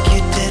like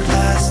you did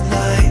last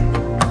night.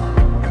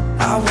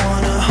 I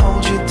wanna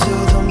hold you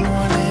till the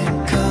morning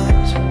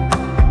comes.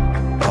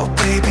 Oh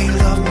baby,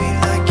 love me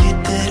like you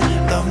did.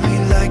 Love me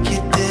like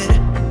you did.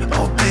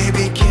 Oh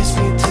baby, kiss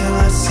me till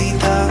I see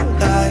the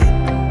light,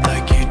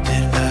 like you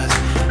did last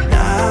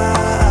night.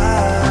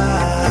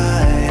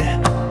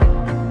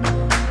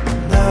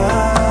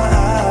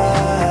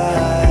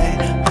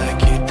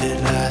 Like you did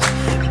last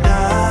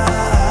night.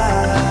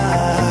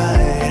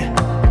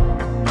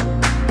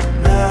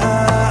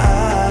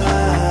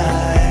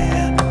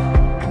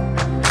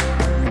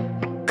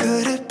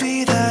 Could it be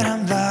that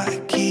I'm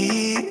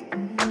lucky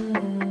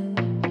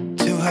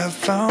to have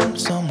found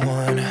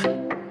someone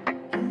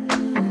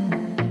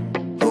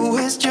who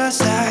is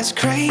just as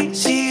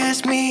crazy as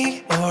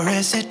me? Or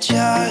is it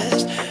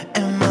just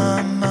in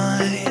my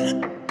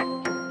mind?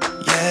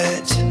 Yeah,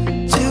 it's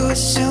too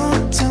soon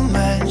to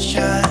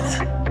mention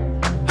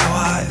how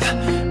I've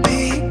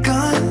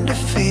begun to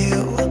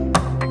feel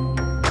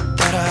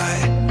that I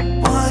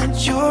want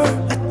your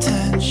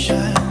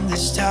attention.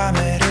 This time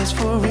it is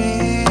for real.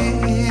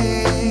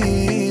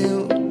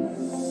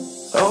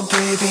 Oh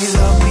baby,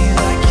 love me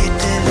like you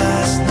did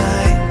last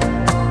night.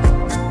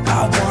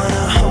 I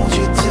wanna hold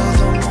you till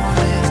the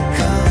morning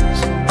comes.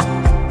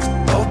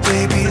 Oh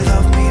baby,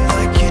 love me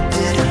like you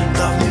did.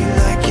 Love me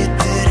like you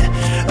did.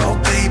 Oh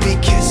baby,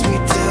 kiss me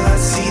till I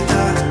see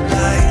the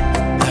light,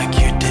 like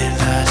you did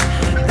last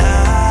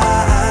night.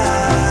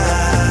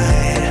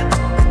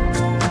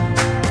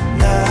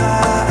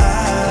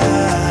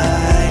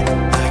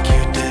 Like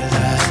you did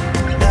last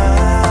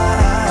night.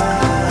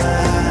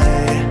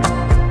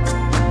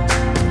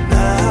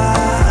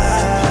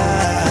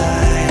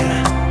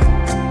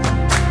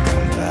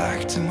 Come back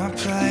to my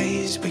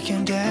place, we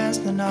can dance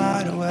the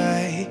night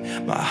away.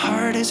 My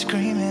heart is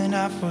screaming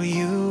out for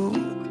you.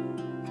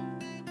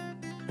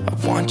 I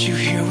want you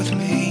here with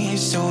me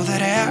so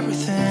that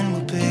everything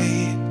will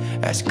be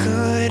as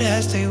good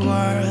as they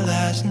were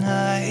last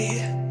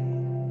night.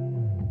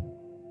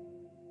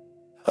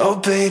 Oh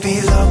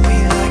baby, love me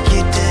like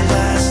you did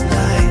last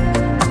night.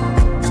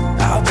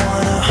 I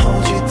wanna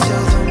hold you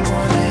till the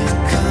morning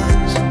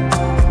comes.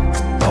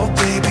 Oh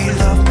baby,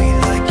 love me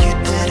like you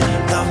did.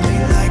 Love me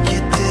like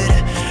you did.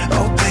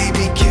 Oh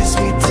baby, kiss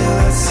me till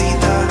I see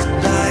the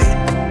light,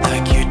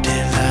 like you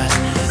did last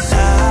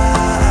night.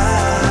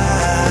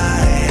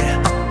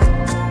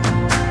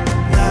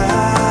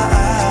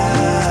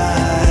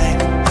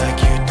 Like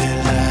you did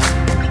last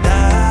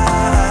night.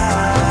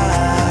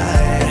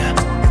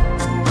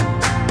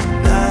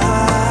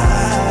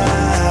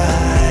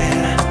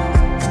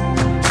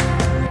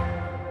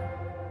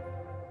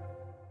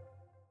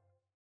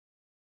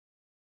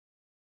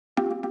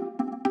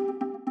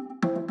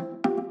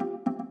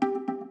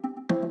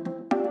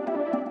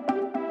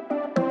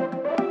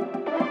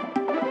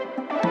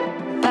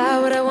 Buy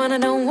what I want, I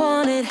don't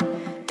want it.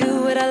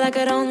 Do what I like,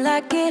 I don't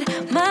like it.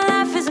 My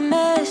life is a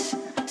mess,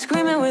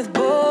 screaming with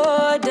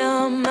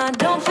boredom. I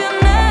don't feel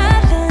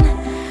nothing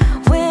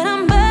when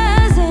I'm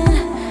buzzing.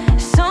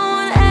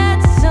 Someone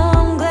adds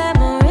some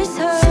glamorous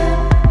hurt.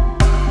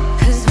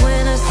 'Cause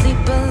when I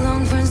sleep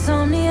alone for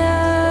insomnia,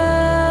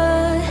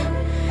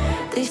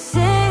 they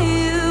say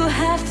you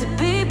have to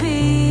be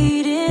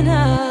beaten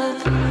up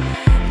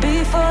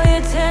before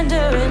you're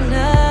tender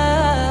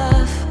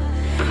enough.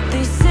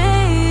 They say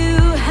you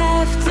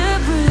have to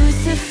bruise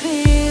to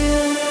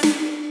feel.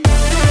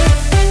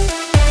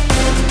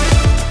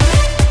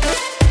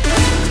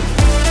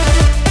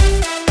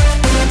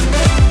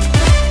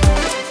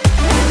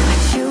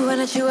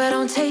 I chew, I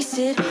don't taste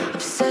it.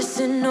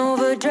 Obsessing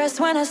over dress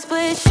when I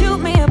split. Shoot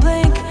me a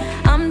blink,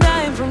 I'm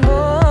dying from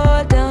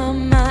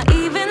boredom. I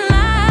even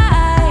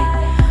lie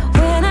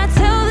when I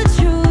tell the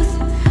truth.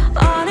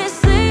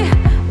 Honestly,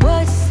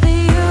 what's the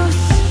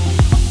use?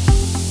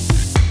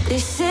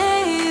 They say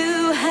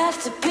you have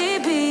to be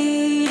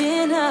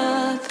beaten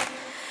up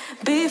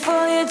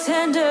before you're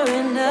tender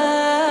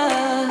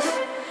enough.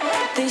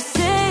 They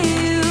say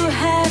you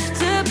have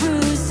to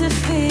bruise to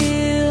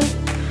feel.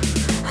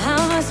 I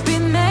must be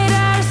made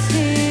out of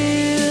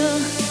steel.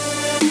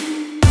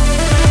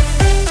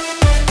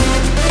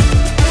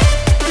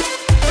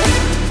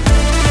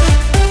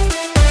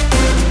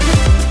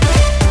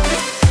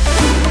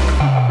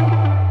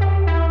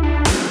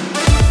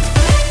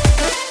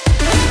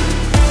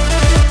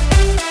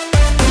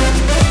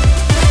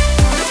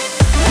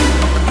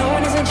 No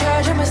one is in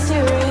charge of my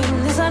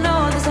steering. This I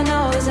know, this I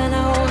know, this I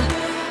know.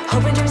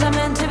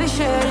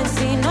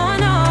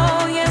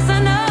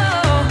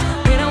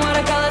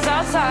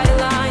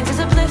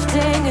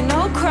 and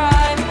no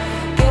crime.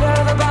 Get out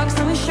of the box,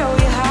 let me show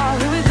you how.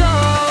 Here we go.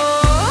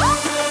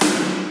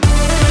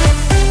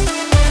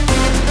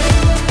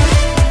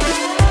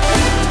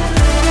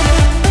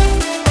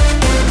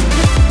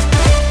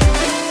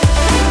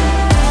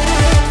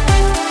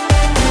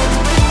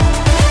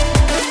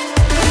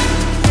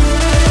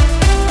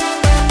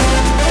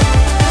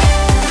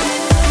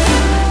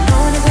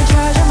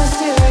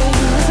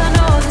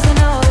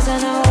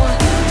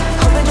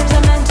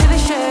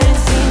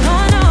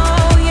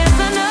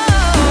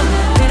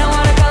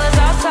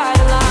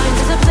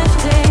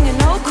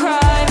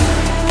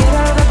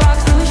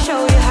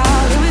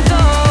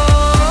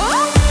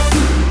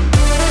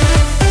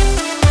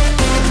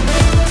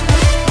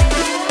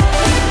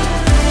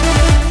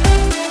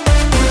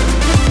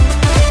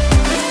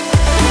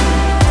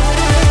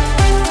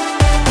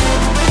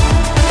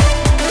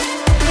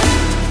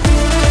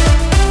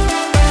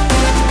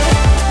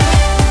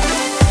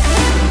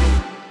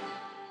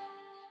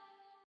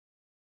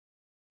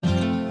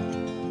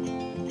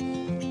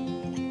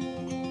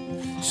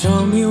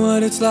 Show me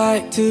what it's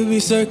like to be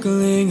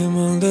circling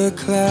among the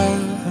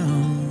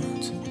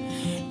clouds.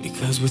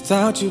 Because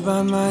without you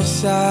by my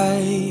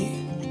side,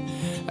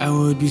 I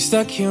would be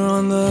stuck here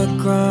on the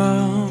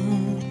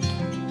ground.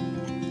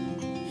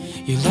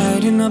 You're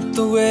lighting up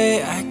the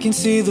way, I can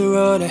see the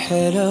road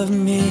ahead of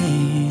me.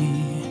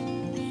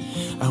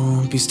 I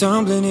won't be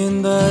stumbling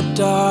in the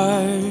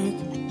dark.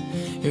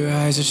 Your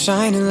eyes are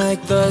shining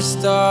like the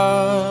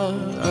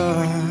stars.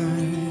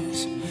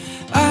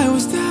 I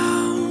was down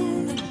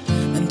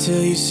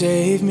until you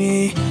saved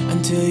me,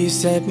 until you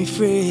set me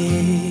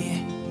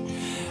free.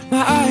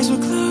 My eyes were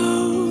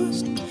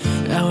closed,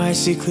 now I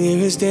see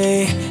clear as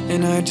day.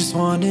 And I just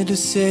wanted to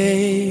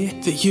say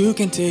that you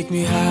can take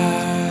me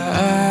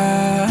high.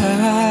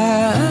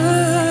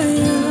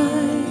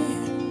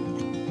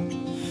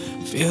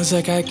 Feels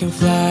like I can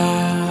fly.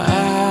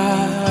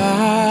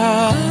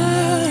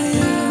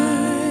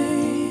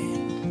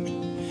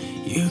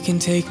 You can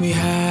take me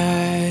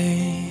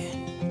high.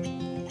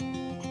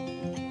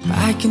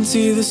 I can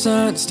see the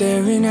sun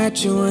staring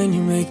at you when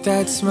you make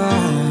that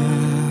smile.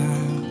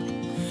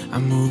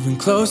 I'm moving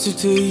closer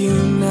to you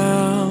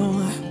now.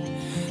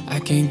 I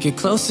can't get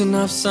close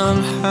enough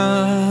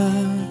somehow.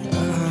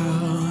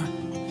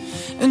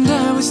 And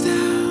I was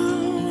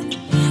down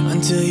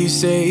until you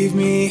saved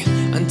me,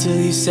 until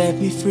you set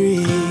me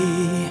free.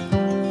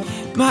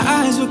 My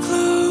eyes were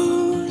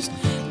closed,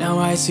 now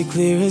I see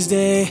clear as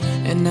day.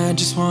 And I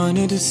just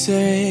wanted to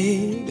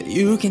say that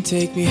you can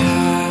take me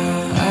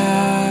high.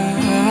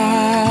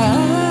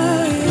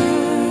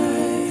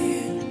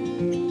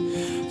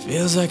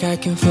 Feels like I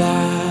can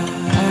fly.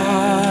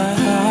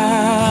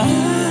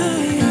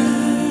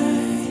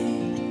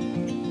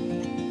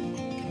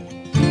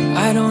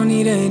 I don't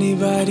need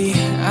anybody,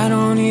 I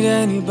don't need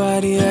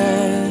anybody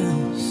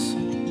else.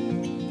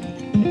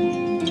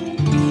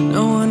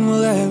 No one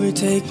will ever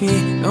take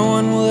me, no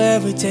one will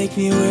ever take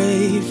me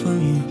away from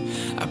you.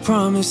 I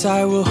promise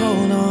I will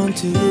hold on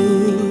to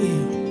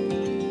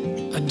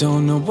you. I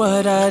don't know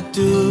what I'd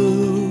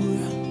do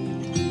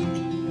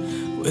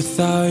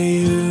without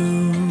you.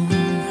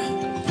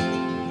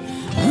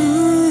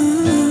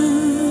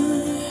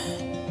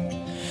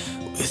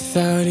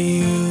 Without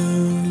you,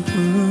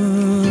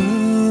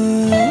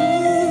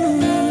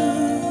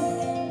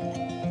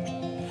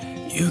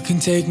 you can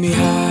take me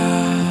high.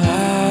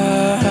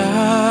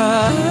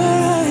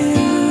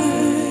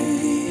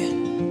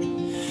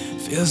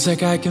 Feels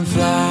like I can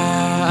fly.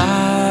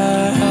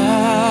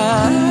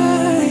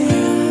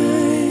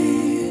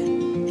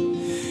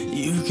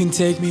 You can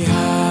take me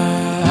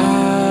high.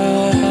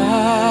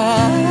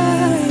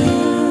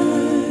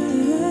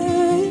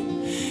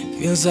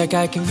 Feels like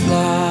I can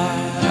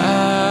fly.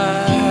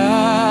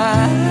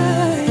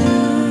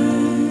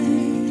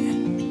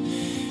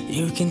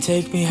 You can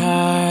take me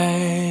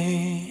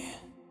high.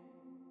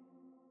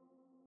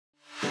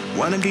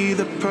 Wanna be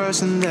the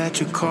person that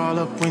you call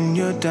up when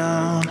you're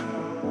down.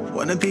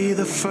 Wanna be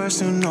the first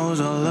who knows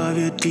all of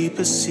your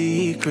deepest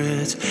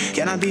secrets.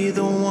 Can I be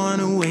the one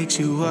who wakes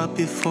you up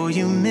before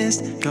you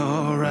missed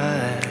your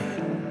ride?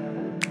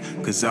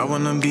 Cause I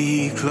wanna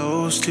be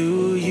close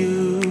to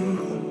you,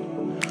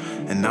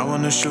 and I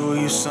wanna show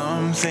you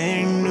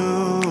something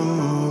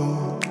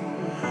new.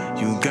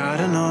 You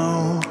gotta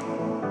know,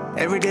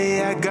 every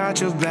day I got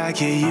your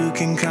back, yeah, you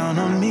can count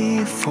on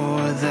me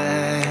for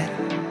that.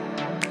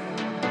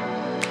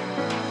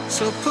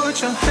 So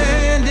put your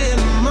hand in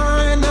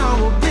mine, I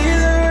will be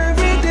there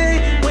every day.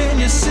 When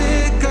you're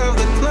sick of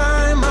the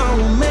climb, I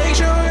will make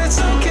sure it's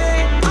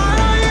okay. I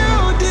know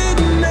you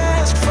didn't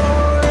ask for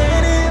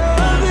any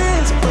of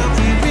this, but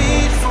we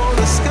reach for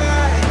the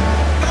sky.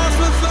 That's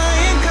for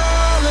flying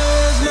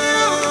colors now.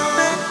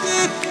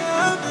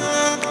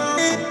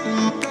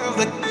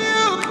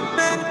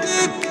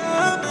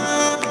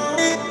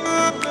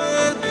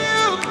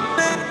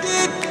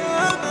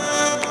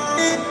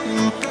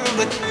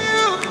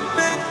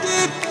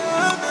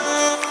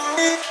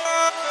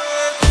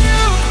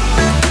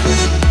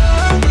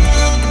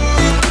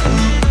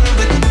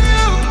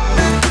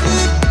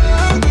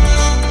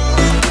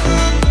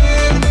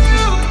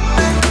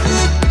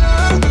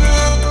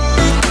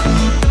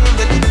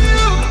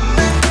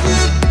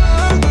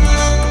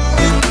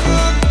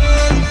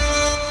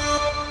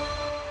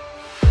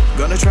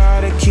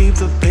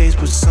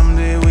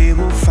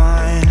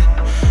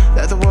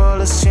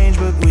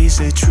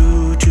 stay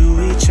true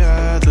to each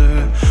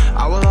other.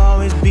 I will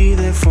always be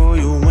there for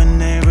you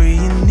whenever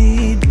you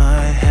need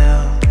my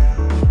help.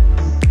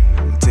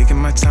 I'm taking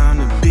my time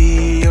to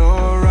be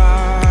your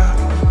rock.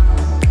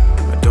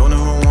 I don't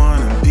ever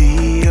wanna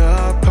be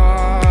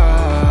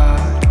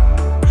apart.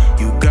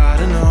 You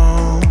gotta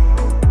know,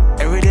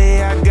 every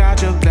day I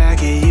got your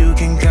back, yeah, you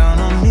can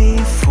count on me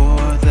for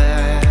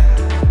that.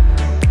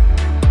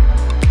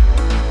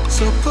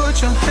 So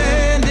put your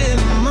hand in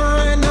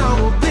mine, I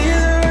will be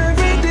there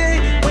every day.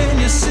 When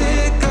you're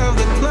sick of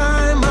the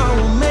climb, I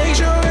will make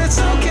sure it's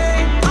okay.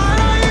 I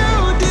know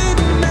you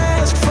didn't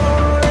ask for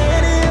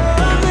any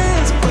of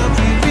this, but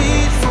we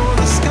reach for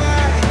the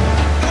sky.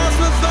 That's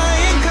what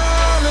flying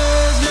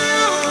colors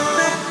now.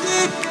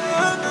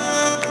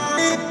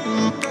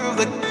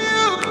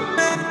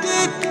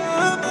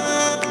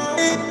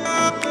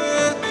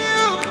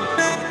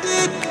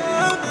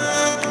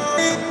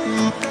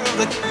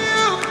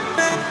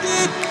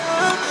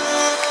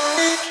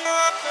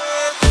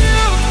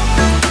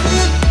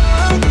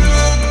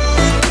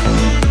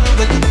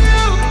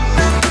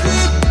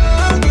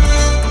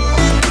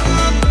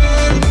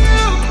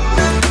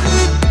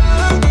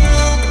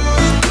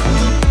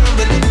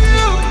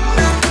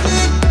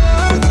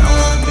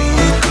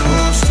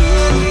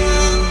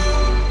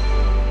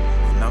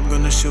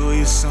 Show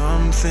you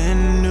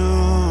something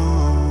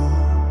new.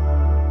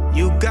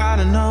 You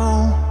gotta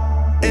know,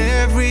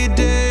 every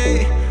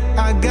day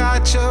I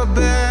got your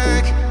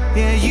back.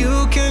 Yeah,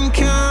 you can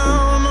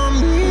count on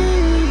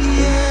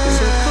me. Yeah.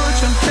 So put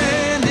your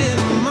hand in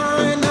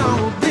mine, I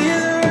will be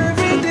there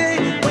every day.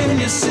 When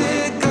you're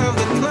sick of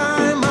the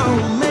climb, I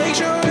will make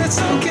sure it's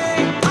okay.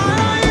 I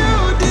know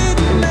you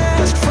didn't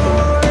ask for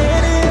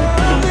any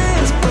of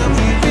this, but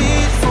we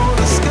reach for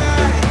the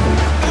sky.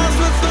 That's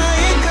what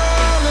flying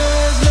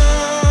colors now.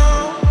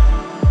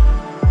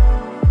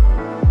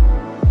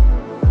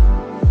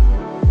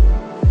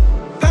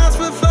 That's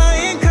what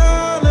flying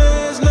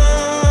colors now.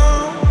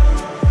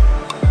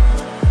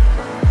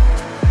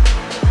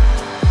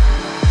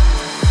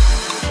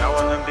 I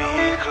wanna be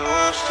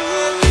close to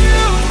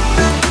you.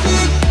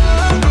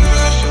 I'm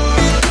gonna show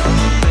you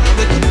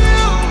something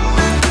new.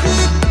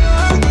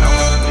 I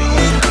wanna be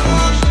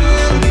close to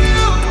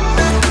you.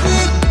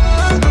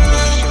 I'm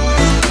gonna show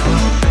you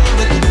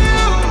something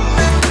new.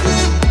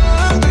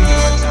 Taking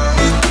my time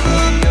to be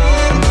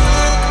your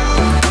rock.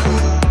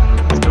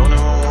 Don't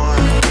ever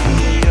wanna be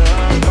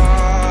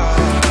apart.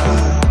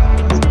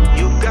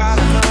 You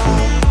gotta know.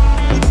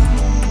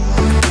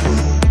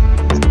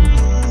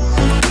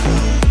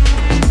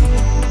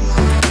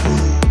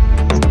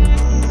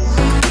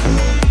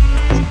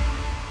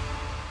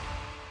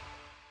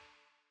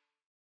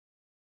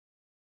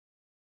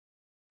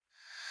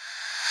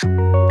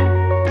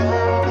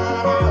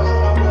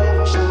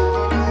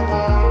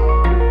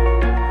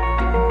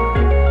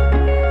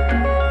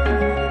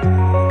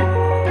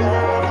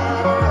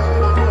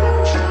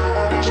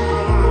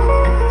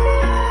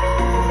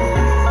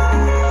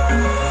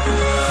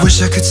 Wish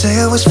I could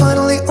say I was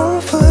finally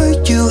over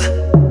you,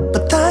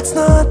 but that's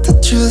not the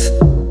truth.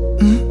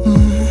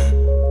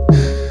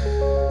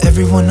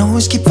 Everyone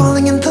always keep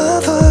falling in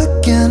love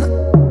again.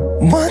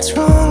 What's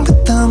wrong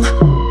with them?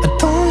 I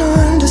don't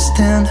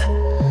understand.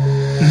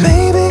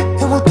 Maybe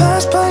it will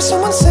pass by,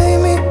 someone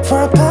save me.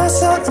 Before I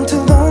pass out, I'm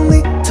too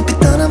lonely to be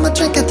done, I'ma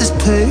drink at this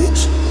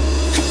pace.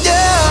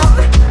 Yeah.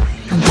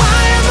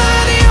 Why am I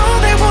the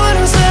only one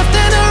who's left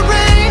in the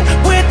rain,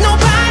 with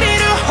nobody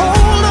to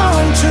hold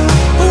on to?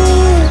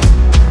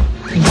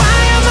 Why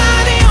am I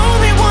the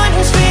only one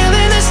who's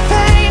feeling this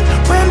pain,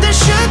 when there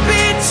should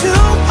be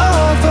two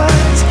of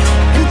us?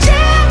 And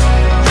yeah,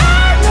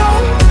 I know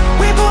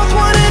we both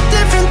wanted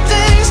different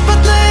things, but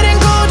letting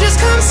go just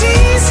comes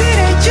easy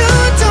and you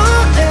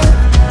don't know.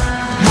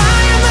 Why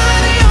am I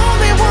the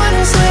only one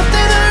who's left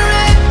in the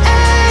rain?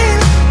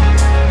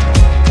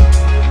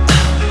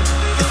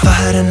 If I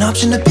had an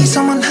option to be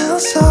someone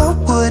else, I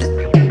would,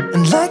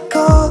 and let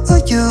go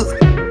of you.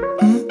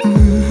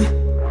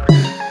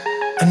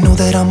 I know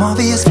that I'm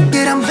obvious,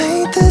 forget I'm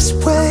made this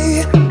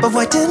way, but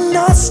why didn't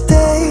I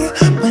stay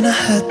when I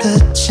had the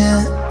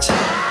chance?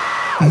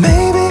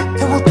 Maybe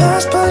it will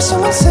pass by,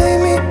 someone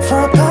save me.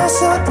 Before I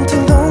pass out, I'm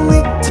too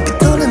lonely to be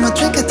done, and I'll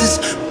drink at this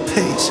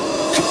pace.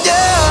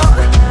 Yeah.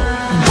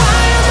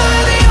 Why am I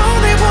the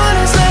only one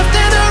who's left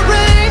in the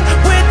rain,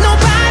 with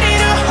nobody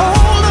to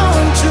hold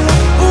on to?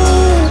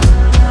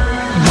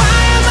 Why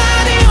am I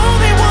the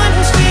only one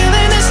who's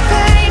feeling this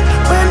pain,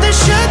 when there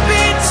should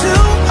be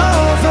two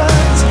of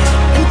us?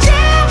 And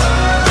yeah,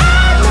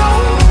 I know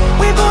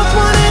we both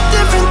wanted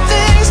different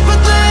things, but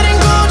letting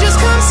go just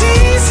comes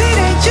easy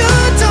and you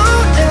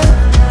don't know.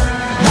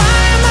 Why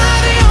am I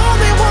the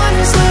only one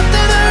who's left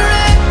in the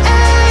rain?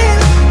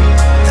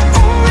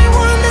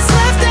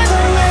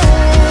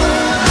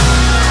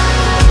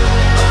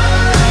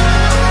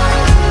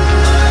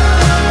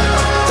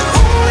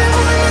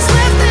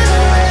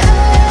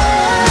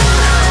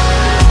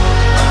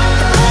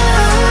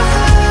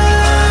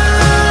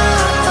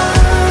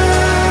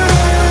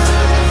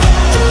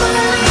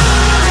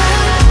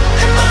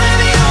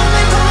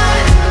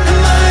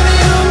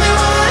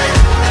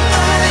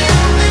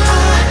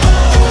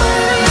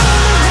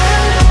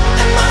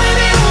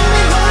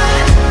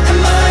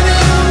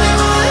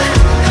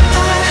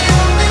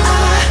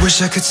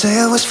 could say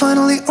I was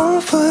finally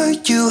over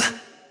you,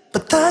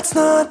 but that's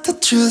not the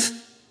truth.